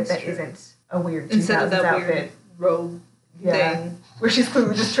nice outfit That's that true. isn't a weird Instead of 2000s that outfit. weird robe Yeah, thing. where she's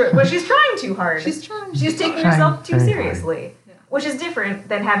clearly just she's trying too hard. She's trying. She's taking Trying herself too very seriously, Yeah. which is different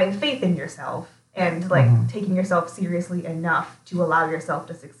than having faith in yourself and like taking yourself seriously enough to allow yourself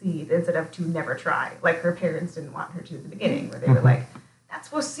to succeed instead of to never try. Like her parents didn't want her to at the beginning, where they were like, "That's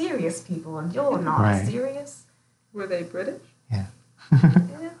for serious people, and you're not Right. serious." Were they British? Yeah.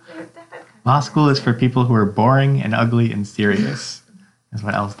 They're Law school is for people who are boring and ugly and serious, is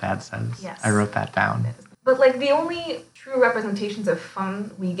what Elle's dad says. Yes. I wrote that down. But like the only true representations of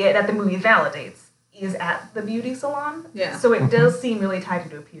fun we get that the movie validates is at the beauty salon. Yeah. So it does seem really tied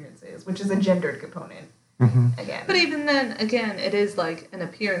into appearances, which is a gendered component Hmm. again. But even then, again, it is like an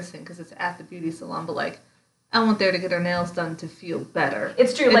appearance thing because it's at the beauty salon. But like, I went there to get her nails done to feel better.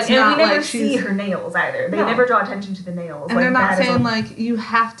 It's true. It's Like, and not we never like see she's- her nails either. They No. never draw attention to the nails. And like, they're not that is saying a- like you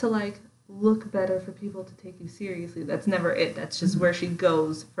have to like look better for people to take you seriously. That's never it. That's just where she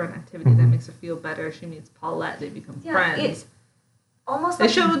goes for an activity that makes her feel better. She meets Paulette. They become Yeah, friends. almost They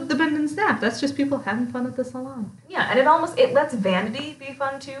like showed the bend and snap. That's just people having fun at the salon. yeah, and it lets vanity be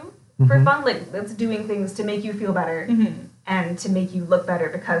fun too. For fun, like it's doing things to make you feel better and to make you look better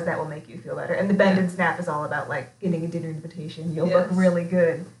because that will make you feel better. And the bend and snap is all about like getting a dinner invitation. You'll look really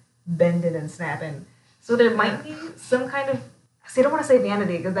good bending and snapping. So there might be some kind of I don't want to say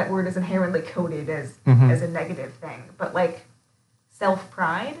vanity because that word is inherently coded as a negative thing, but like self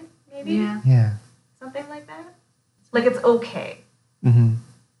pride maybe Yeah. something like that. Like it's okay, Mm-hmm.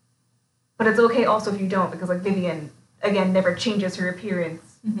 but it's okay also if you don't because like Vivian again never changes her appearance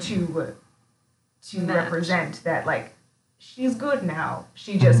to Match. represent that like she's good now.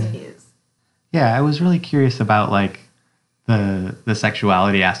 She just is. Yeah, I was really curious about like the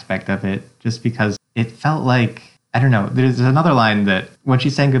sexuality aspect of it, just because it felt like I don't know. There's another line that when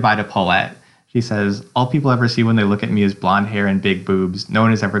she's saying goodbye to Paulette, she says, "All people ever see when they look at me is blonde hair and big boobs. No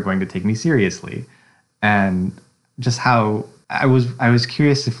one is ever going to take me seriously." And just how I was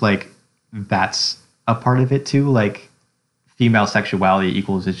curious if like that's a part of it too, like female sexuality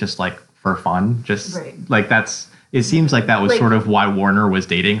equals it's just like for fun, just like that's. It seems like that was Like- sort of why Warner was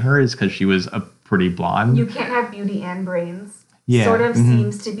dating her, is because she was a pretty blonde. You can't have beauty and brains. Yeah, Sort of mhm.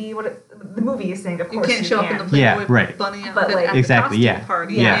 seems to be what the movie is saying. Of You course, can't show up in the Yeah, Playboy right. bunny But, outfit like- at Exactly, the yeah. costume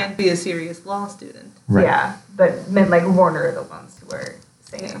party Yeah. and be a serious law student. Right. Yeah, but men like Warner are the ones who are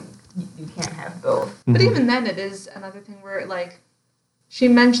saying you can't have both. But even then, it is another thing where, like, she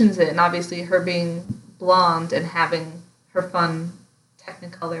mentions it, and obviously her being blonde and having her fun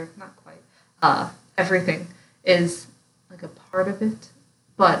Technicolor, not quite, everything is, like, a part of it.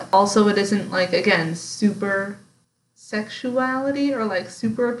 But also it isn't, like, again, super sexuality or, like,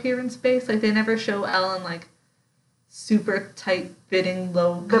 super appearance based. Like, they never show Ellen, like, super tight-fitting, The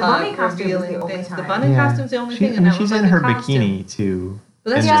low-cut, bunny costume is the revealing only things. The time. bunny Yeah. costume's the only She, thing, I and mean, that was, she's like, in a her costume. bikini too. But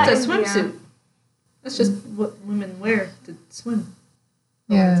that's Yeah, just a and- swimsuit. That's just what women wear to swim.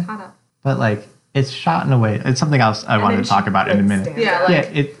 When Yeah. it's hot out. But like it's shot in a way. It's something else I And wanted then to talk she, about in a like, minute. stands Yeah, up.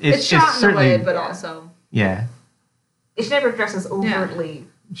 like, Yeah, It's shot in a certainly way, but yeah. also yeah, She never dresses overtly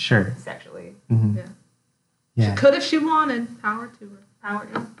sure. sexually. Hmm. Yeah. Yeah. she could if she wanted. Power to her. Power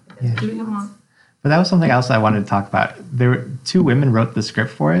Yeah. Do what you want. But that was something else I wanted to talk about. There were two women wrote the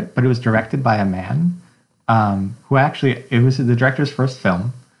script for it, but it was directed by a man who actually it was the director's first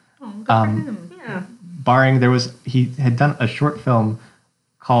film. Oh, good for him. Yeah. Barring he had done a short film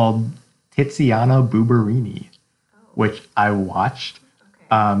called Tiziano Buberini, which I watched.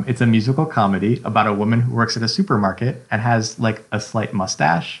 Okay. It's a musical comedy about a woman who works at a supermarket and has like a slight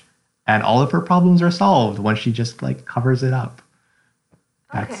mustache, and all of her problems are solved when she just like covers it up.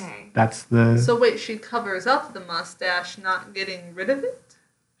 That's the So wait, she covers up the mustache, not getting rid of it?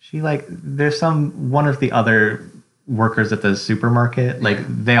 she like there's one of the other workers at the supermarket like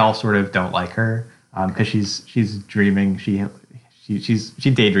they all sort of don't like her because she's dreaming she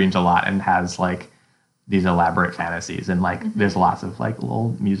daydreams a lot and has like these elaborate fantasies and like there's lots of like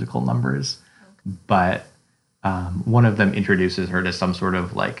little musical numbers but one of them introduces her to some sort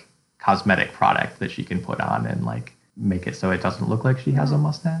of like cosmetic product that she can put on and like make it so it doesn't look like she has a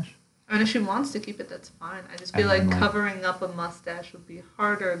mustache. I mean, if she wants to keep it, that's fine. I just feel And like then, like- covering up a mustache would be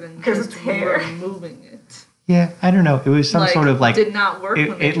harder than 'Cause just it's hair. removing it. Yeah, I don't know. It was some sort of like did not work.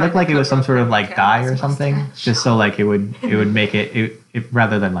 when they it tried looked to like it was cover some up sort of Henry like dye or Cavill's something, mustache. just so like it would make it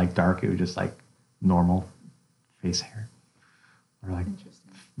rather than like dark, it was just like normal face hair or like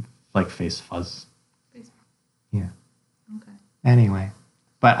Interesting. face fuzz. Face- Yeah. Okay. Anyway,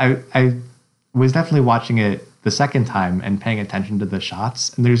 but I was definitely watching it the second time and paying attention to the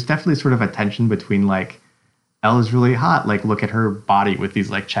shots, and there's definitely sort of a tension between like Ella's really hot, like look at her body with these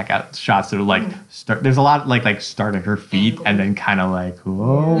like checkout shots that are like start. There's a lot like start at her feet and then kind of like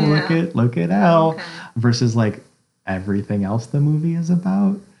whoa, Yeah. look at Elle, Okay. versus like everything else the movie is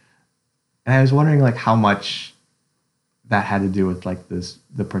about. And I was wondering like how much that had to do with like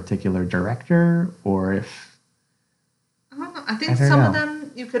the particular director, or if I don't know. I think I don't some know. of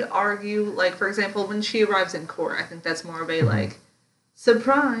them you could argue, like for example, when she arrives in court, I think that's more of Mm-hmm. a like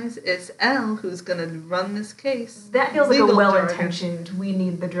surprise. It's Elle who's gonna run this case. That feels like a Legal well-intentioned. We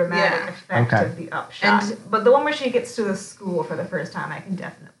need the dramatic Yeah. effect Okay. of the upshot. And- but the one where she gets to the school for the first time, I can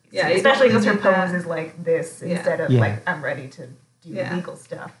definitely see. Yeah, you Especially don't because her really need pose that. is like this Yeah. instead of Yeah. like I'm ready to do Yeah. legal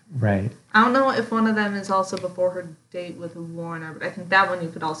stuff. right. I don't know if one of them is also before her date with Warner, but I think that one you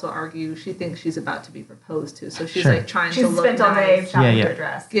could also argue she thinks she's about to be proposed to, so she's Sure. like trying She's to look spent all day nice, shopping Yeah, her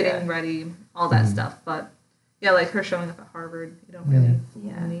dress. getting ready, all that stuff. But yeah, like her showing up at Harvard, you don't really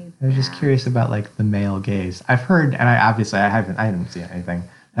Yeah. need. I was just curious about like the male gaze. I've heard, and I haven't seen anything.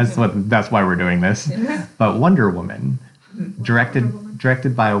 That's why we're doing this. But Wonder Woman,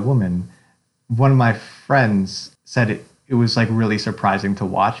 directed by a woman. One of my friends said it it was like really surprising to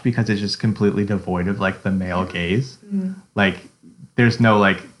watch because it's just completely devoid of like the male gaze. Like there's no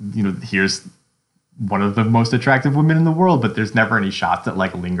like, you know, here's one of the most attractive women in the world, but there's never any shots that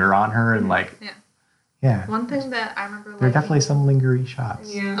like linger on her and like yeah. One thing that I remember There are definitely some lingering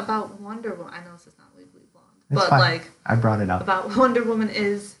shots. Yeah. about Wonder Woman, I know this is not Legally Blonde, It's but fine. like I brought it up. about Wonder Woman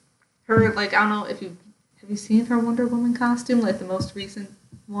is her, like, I don't know if have you seen her Wonder Woman costume, like the most recent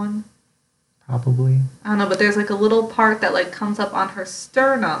one? Probably. I don't know, but there's like a little part that like comes up on her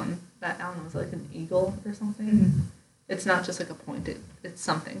sternum that, I don't know, is like an eagle or something. It's not just like a point, it's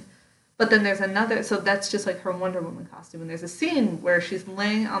something. But then there's another, so that's just like her Wonder Woman costume, and there's a scene where she's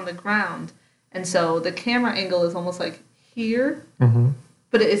laying on the ground, and so the camera angle is almost like here,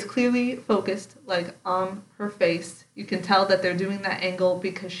 but it is clearly focused like on her face. You can tell that they're doing that angle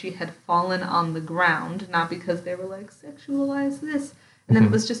because she had fallen on the ground, not because they were like, sexualize this. And then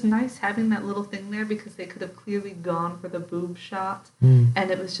it was just nice having that little thing there because they could have clearly gone for the boob shot. And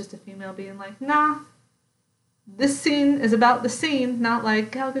it was just a female being like, nah, this scene is about the scene, not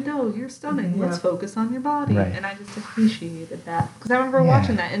like, Gal Gadot, you're stunning. Let's focus on your body. Right. And I just appreciated that. Because I remember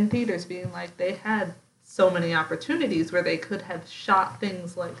watching that in theaters being like, they had so many opportunities where they could have shot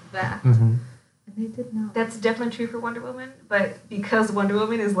things like that. And they did not. That's definitely true for Wonder Woman, but because Wonder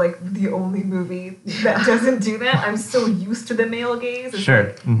Woman is like the only movie that doesn't do that, I'm so used to the male gaze. It's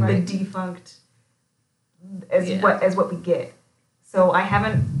Sure. like the defunct as what we get. So I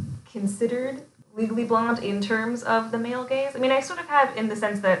haven't considered Legally Blonde in terms of the male gaze. I mean, I sort of have in the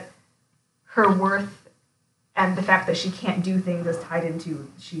sense that her worth and the fact that she can't do things is tied into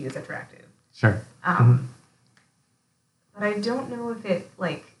she is attractive. Sure. But I don't know if it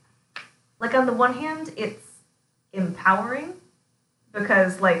like on the one hand, it's empowering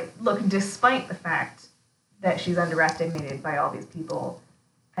because like, look, despite the fact that she's underestimated by all these people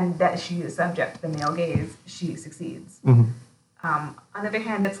and that she is subject to the male gaze, she succeeds. On the other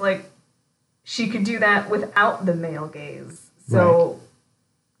hand, it's like she could do that without the male gaze. So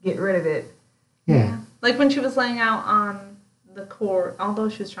get rid of it. Yeah. Like when she was laying out on the court, although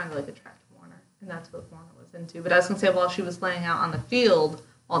she was trying to like attract Warner, and that's what Warner was into. But I was gonna say, while she was laying out on the field,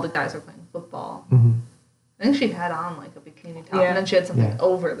 all the guys were playing football. I think she had on like a bikini top, and then she had something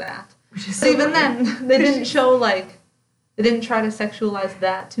over that. Which is So even then, they didn't show like, they didn't try to sexualize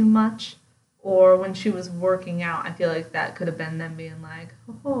that too much. Or when she was working out, I feel like that could have been them being like,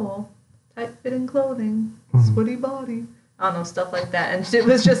 oh, tight-fitting clothing, sweaty body. I don't know, stuff like that. And it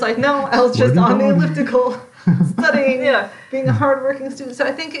was just like, no, Elle's just on the elliptical, studying, being a hardworking student. So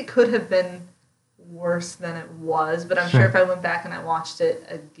I think it could have been worse than it was, but I'm sure if I went back and I watched it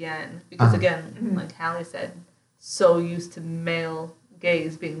again, because again, like Hallie said, so used to male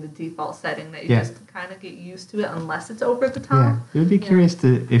gaze being the default setting that you just kind of get used to it unless it's over the top. Yeah. It would be curious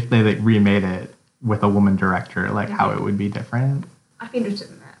to if they like remade it with a woman director, like how it would be different. I'd be interested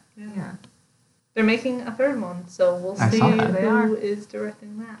in that. Yeah. They're making a third one, so we'll I see saw that. who is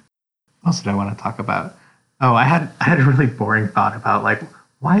directing that. What else did I want to talk about? Oh, I had a really boring thought about like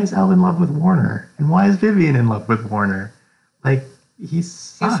why is Elle in love with Warner and why is Vivian in love with Warner? Like he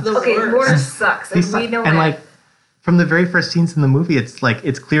sucks. He's the Okay, worst. Warner sucks, and He we sucks. know And that. like from the very first scenes in the movie, it's like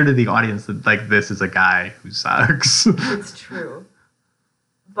it's clear to the audience that like this is a guy who sucks. It's true.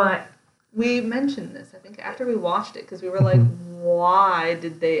 But We mentioned this, I think, after we watched it, because we were like, why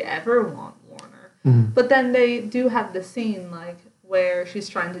did they ever want Warner? But then they do have the scene, like, where she's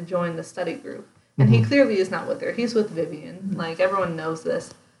trying to join the study group. And he clearly is not with her. He's with Vivian. Like, everyone knows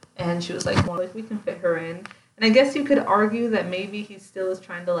this. And she was like, well, like, we can fit her in. And I guess you could argue that maybe he still is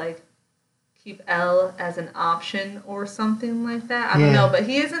trying to, like, keep Elle as an option or something like that. I don't know. But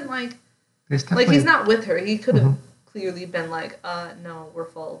he isn't, like, There's like, he's not with her. He could have clearly been like, no, we're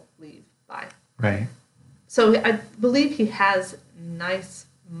full, leave, bye. right. So I believe he has nice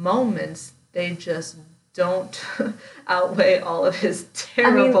moments. They just don't outweigh all of his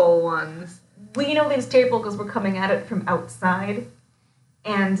terrible ones. we know that it's terrible because we're coming at it from outside.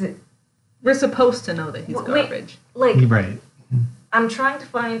 And, We're supposed to know that he's Wait. garbage. like, Right. I'm trying to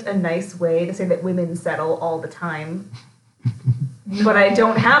find a nice way to say that women settle all the time. But I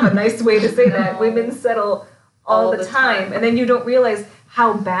don't have a nice way to say that. Women settle all the time. And then you don't realize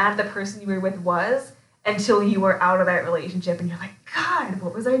how bad the person you were with was until you were out of that relationship and you're like, God,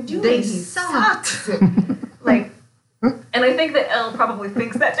 what was I doing? They He sucked." sucked. Like, and I think that Elle probably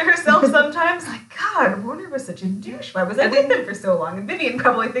thinks that to herself sometimes. Like, God, Warner was such a douche. Why was I with him for so long? And Vivian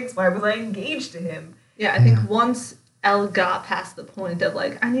probably thinks, why was I engaged to him? Yeah, I think once Elle got past the point of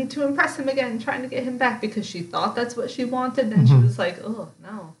like, I need to impress him again, trying to get him back because she thought that's what she wanted, then she was like, oh,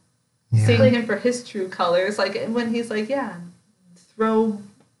 no. Yeah. Seeing him for his true colors, like when he's like, yeah, throw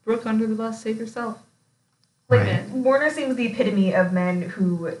Brooke under the bus, save yourself. Like Right. Warner seems the epitome of men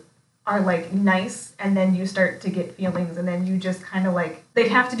who are like nice, and then you start to get feelings, and then you just kind of like they'd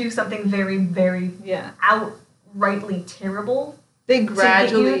have to do something very, very Yeah. outrightly terrible They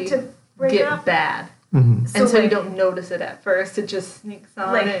gradually to get you to break get up. bad. Mhm. So, and so you like- don't notice it at first. It just sneaks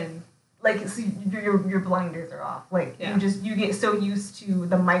on Like- in. Like so your blinders are off. Like Yeah. you get so used to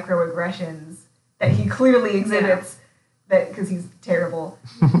the microaggressions that he clearly exhibits that because he's terrible.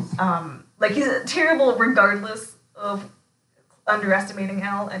 Like he's terrible regardless of underestimating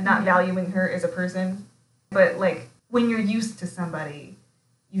Elle and not valuing her as a person. But like when you're used to somebody,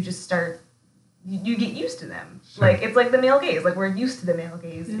 you just start you get used to them. Sure. Like it's like the male gaze. Like we're used to the male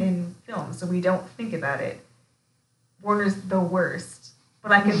gaze in film, so we don't think about it. Warner's the worst.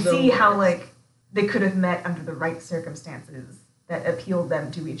 But I can The see how worst. like they could have met under the right circumstances that appealed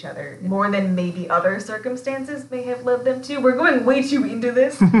them to each other more than maybe other circumstances may have led them to. We're going way too into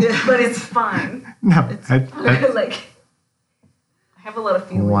this, but it's fine. No, I Like I have a lot of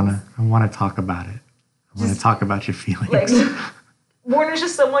feelings. wanna talk about it. I want to Just- talk about your feelings. Like Warner's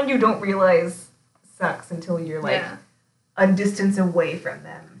just someone you don't realize sucks until you're like Yeah. a distance away from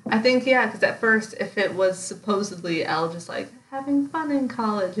them. I think, yeah, because at first, if it was supposedly Elle just like having fun in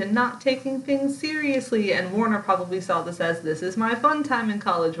college and not taking things seriously, and Warner probably saw this as this is my fun time in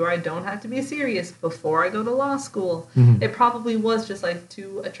college where I don't have to be serious before I go to law school. It probably was just like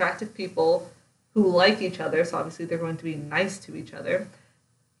two attractive people who like each other, so obviously they're going to be nice to each other.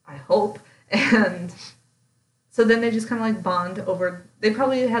 I hope. And so then they just kind of like bond over, they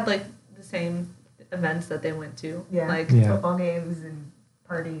probably had like the same events that they went to. Yeah. Like, Yeah. Football games and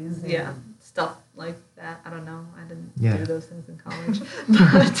parties. And yeah, stuff like that. I don't know. I didn't Yeah. do those things in college.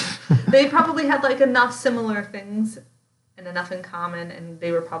 But they probably had like enough similar things and enough in common, and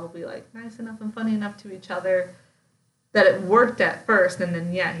they were probably like nice enough and funny enough to each other that it worked at first, and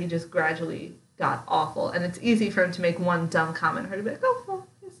then he just gradually got awful. And it's easy for him to make one dumb comment, her to be like, oh, well,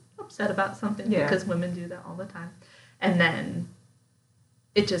 he's upset about something, Yeah. because women do that all the time. And then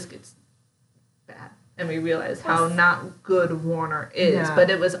it just gets bad. And we realize how not good Warner is. Yeah. But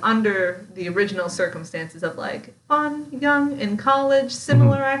it was under the original circumstances of like fun, young, in college,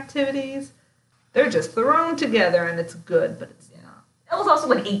 similar activities. They're just thrown together and it's good, but it's not. Elle's also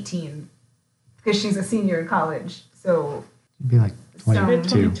like 18 because she's a senior in college. So You'd be like So- 22.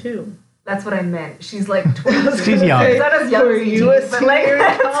 22. that's what I meant. She's like 22. She's young. It's not as young Were as you 18, a but like senior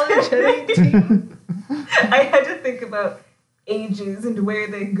in college at 18? I had to think about ages and where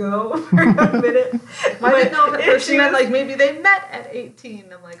they go for a minute. I didn't know at If first she she meant was- like maybe they met at 18.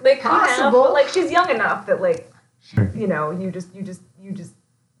 I'm like, they could have, possible. but like she's young enough that like Sure. you know you just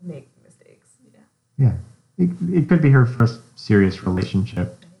make mistakes. Yeah. It could be her first serious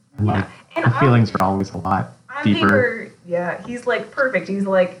relationship. And like And her feelings are always a lot On deeper. paper, yeah, he's like perfect. He's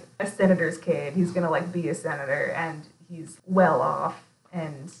like a senator's kid. He's gonna like be a senator, and he's well off.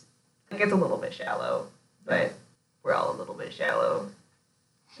 And it gets a little bit shallow, but we're all a little bit shallow.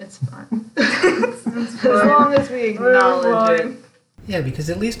 It's fine. As long as we acknowledge it. Yeah, because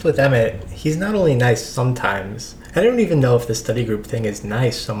at least with Emmett, he's not only nice sometimes. I don't even know if the study group thing is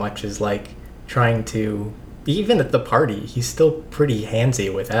nice so much as like trying to, even at the party, he's still pretty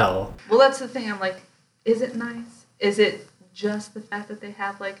handsy with Elle. Well, that's the thing. I'm like, is it nice? Is it just the fact that they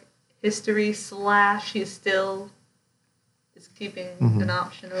have like history / he still is keeping an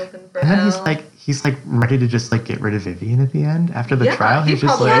option open for And then Elle? he's like ready to just like get rid of Vivian at the end after the trial. He He's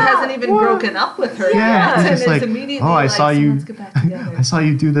just probably like, hasn't even broken up with her. yeah, yet, he's and just it's like, immediately oh, I like, saw so you, let's get back together. I saw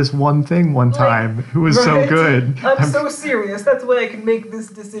you do this one thing one Like, time. It was so right? good. I'm so serious. That's why I can make this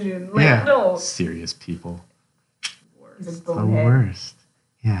decision. Like, yeah, no, serious people. he's a The bonehead. worst.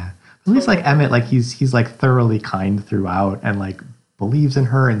 Yeah. At least like Emmett, like he's like thoroughly kind throughout and like believes in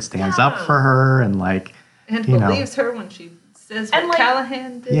her and stands up Yeah. for her and like And you know. believes her when she says what And, like,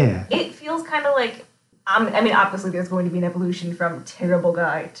 Callahan did. yeah. It feels kind of like, I mean, obviously there's going to be an evolution from terrible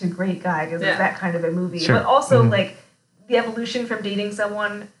guy to great guy because Yeah. it's that kind of a movie. Sure. But also, Mhm. like, the evolution from dating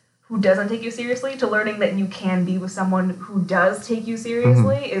someone who doesn't take you seriously to learning that you can be with someone who does take you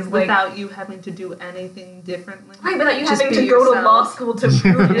seriously is like, Without you having to do anything differently. right, without you Just having be to go to yourself. law school to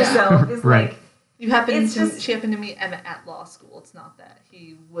prove Yeah. yourself is Right. like, You happen It's to just- she happened to meet Emmett at law school. It's not that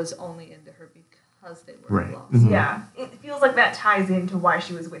he was only into her because they were Right. at law school. Mhm. yeah, it feels like that ties into why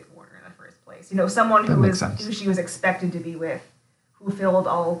she was with Warner in the first place. You know, someone That who makes is sense. who she was expected to be with, who filled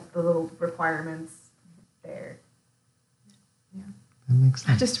all the little requirements there. That makes I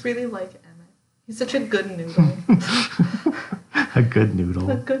sense. just really like Emmett. He's such a good noodle. A good a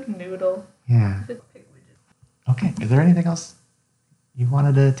noodle. good noodle. Yeah. Okay. Is there anything else you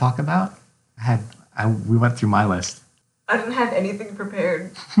wanted to talk about? We went through my list. I didn't have anything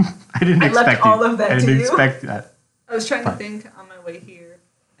prepared. I didn't I left expect all it. of that I to didn't you. expect that. I was trying to think on my way here,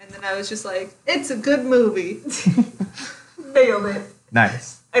 and then I was just like, it's a good movie. Nailed it.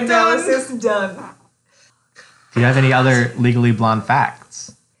 Nice. Analysis done. Do you have any other Legally Blonde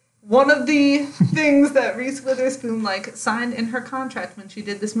facts? One of the things that Reese Witherspoon like signed in her contract when she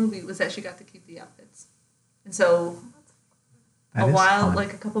did this movie was that she got to keep the outfits. And so That a is while, fun.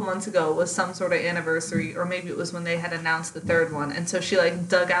 like a couple months ago, was some sort of anniversary, or maybe it was when they had announced the third one. And so she like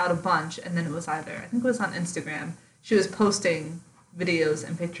dug out a bunch, and then it was either, I think it was on Instagram, she was posting videos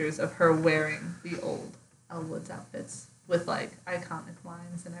and pictures of her wearing the old Elle Woods outfits with like iconic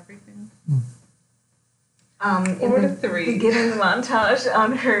lines and everything. In 4 to the 3. beginning montage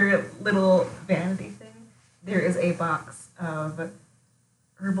on her little vanity thing, there is a box of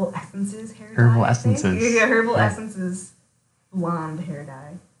herbal essences hair dye. Herbal I think. essences. Yeah, herbal Yeah. essences blonde hair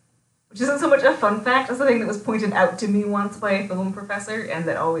dye. Which isn't so much a fun fact as something that was pointed out to me once by a film professor and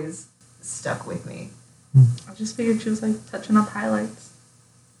that always stuck with me. I just figured she was like touching up highlights.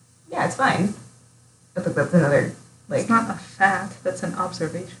 Yeah, it's fine. I think that's another, like, It's not a fact, that's an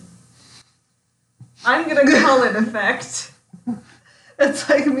observation. I'm gonna call it a fact. It's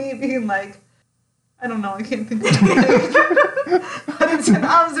like me being like, I don't know, I can't think of anything. But it's an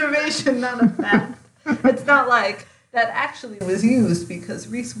observation, not a fact. It's not like that actually was used because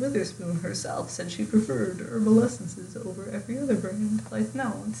Reese Witherspoon herself said she preferred herbal essences over every other brand. Like,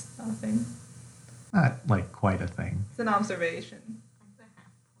 no, it's not a thing. Not like quite a thing. It's an observation.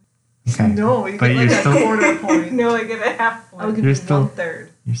 Okay. No, you But get like you're a still- quarter point. No, I get a half I would point. give You're you still- 1/3.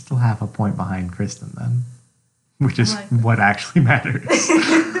 You still have a point behind Kristen then, which is Like- what actually matters.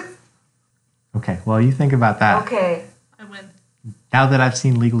 Okay, well, you think about that. Okay. I win. Now that I've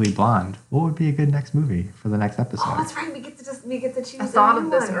seen Legally Blonde, what would be a good next movie for the next episode? Oh, that's right. We get to choose. I thought a new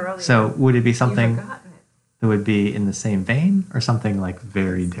of this one. earlier. So would it be something You've forgotten it. that would be in the same vein or something like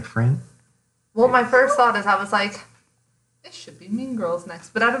very different? Well, my first thought is I was like, it should be Mean Girls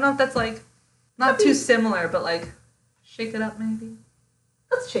next. But I don't know if that's like, not too similar, but like, Shake It Up maybe.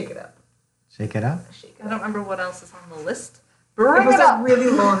 Let's shake it up. Shake it up? Shake it I up. don't remember what else is on the list. It Bring was it a up! really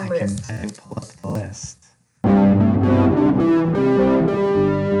long I list. can pull up the list.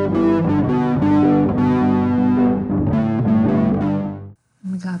 Oh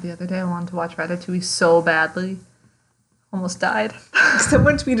my god, the other day I wanted to watch Ratatouille so badly. Almost died.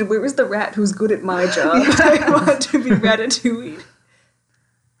 Someone tweeted, "Where was the rat who's good at my job? I want to be Ratatouille."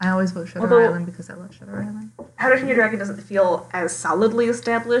 I always vote Shutter Although- Island because I love Shutter Island. How to Train Your Dragon doesn't feel as solidly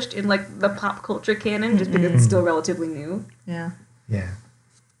established in like the pop culture canon, just because it's still relatively new. Yeah. Yeah.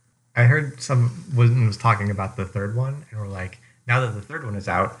 I heard someone was talking about the third one, and we're like, now that the third one is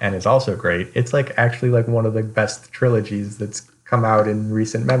out and is also great, it's like actually like one of the best trilogies that's come out in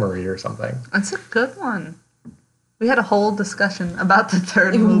recent memory or something. It's a good one. We had a whole discussion about the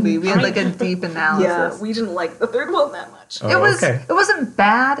third movie. We had like a deep analysis. Yeah, we didn't like the third one that much. Oh, It was. okay. It wasn't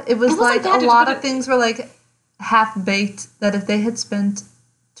bad. It was It wasn't like bad, a just lot put of it- things were like half baked. That if they had spent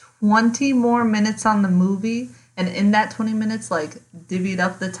 20 more minutes on the movie, and in that 20 minutes, like divvied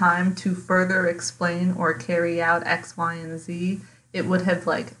up the time to further explain or carry out X, Y, and Z, it would have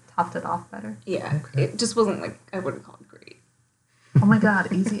like topped it off better. Yeah, it just wasn't like I wouldn't call it great. Oh my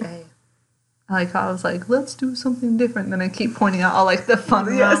God, Easy A. Like I was like, let's do something different. Then I keep pointing out all like the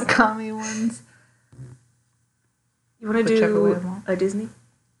fun Yes. rom-commy ones. You want to Whichever way do I want. a Disney?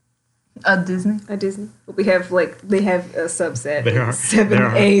 Disney. A Disney? We have like they have a subset There are-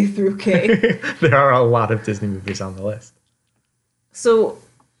 7A through K. There are a lot of Disney movies on the list. So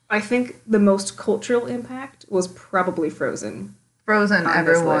I think the most cultural impact was probably Frozen. Frozen, On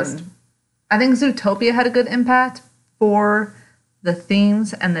this everyone. list. I think Zootopia had a good impact for the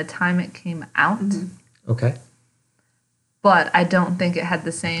themes and the time it came out. Okay. But I don't think it had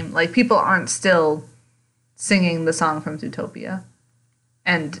the same, like, people aren't still singing the song from Zootopia.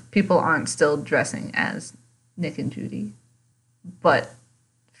 And people aren't still dressing as Nick and Judy. But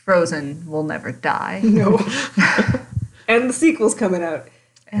Frozen will never die. No. And the sequel's coming out.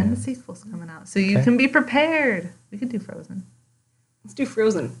 And the sequel's coming out. So you Okay. can be prepared. We could do Frozen. Let's do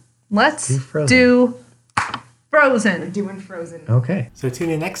Frozen. Let's Do Frozen. do We're Frozen. doing Frozen. Okay. So tune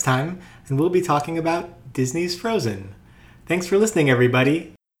in next time, and we'll be talking about Disney's Frozen. Thanks for listening,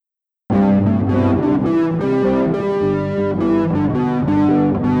 everybody.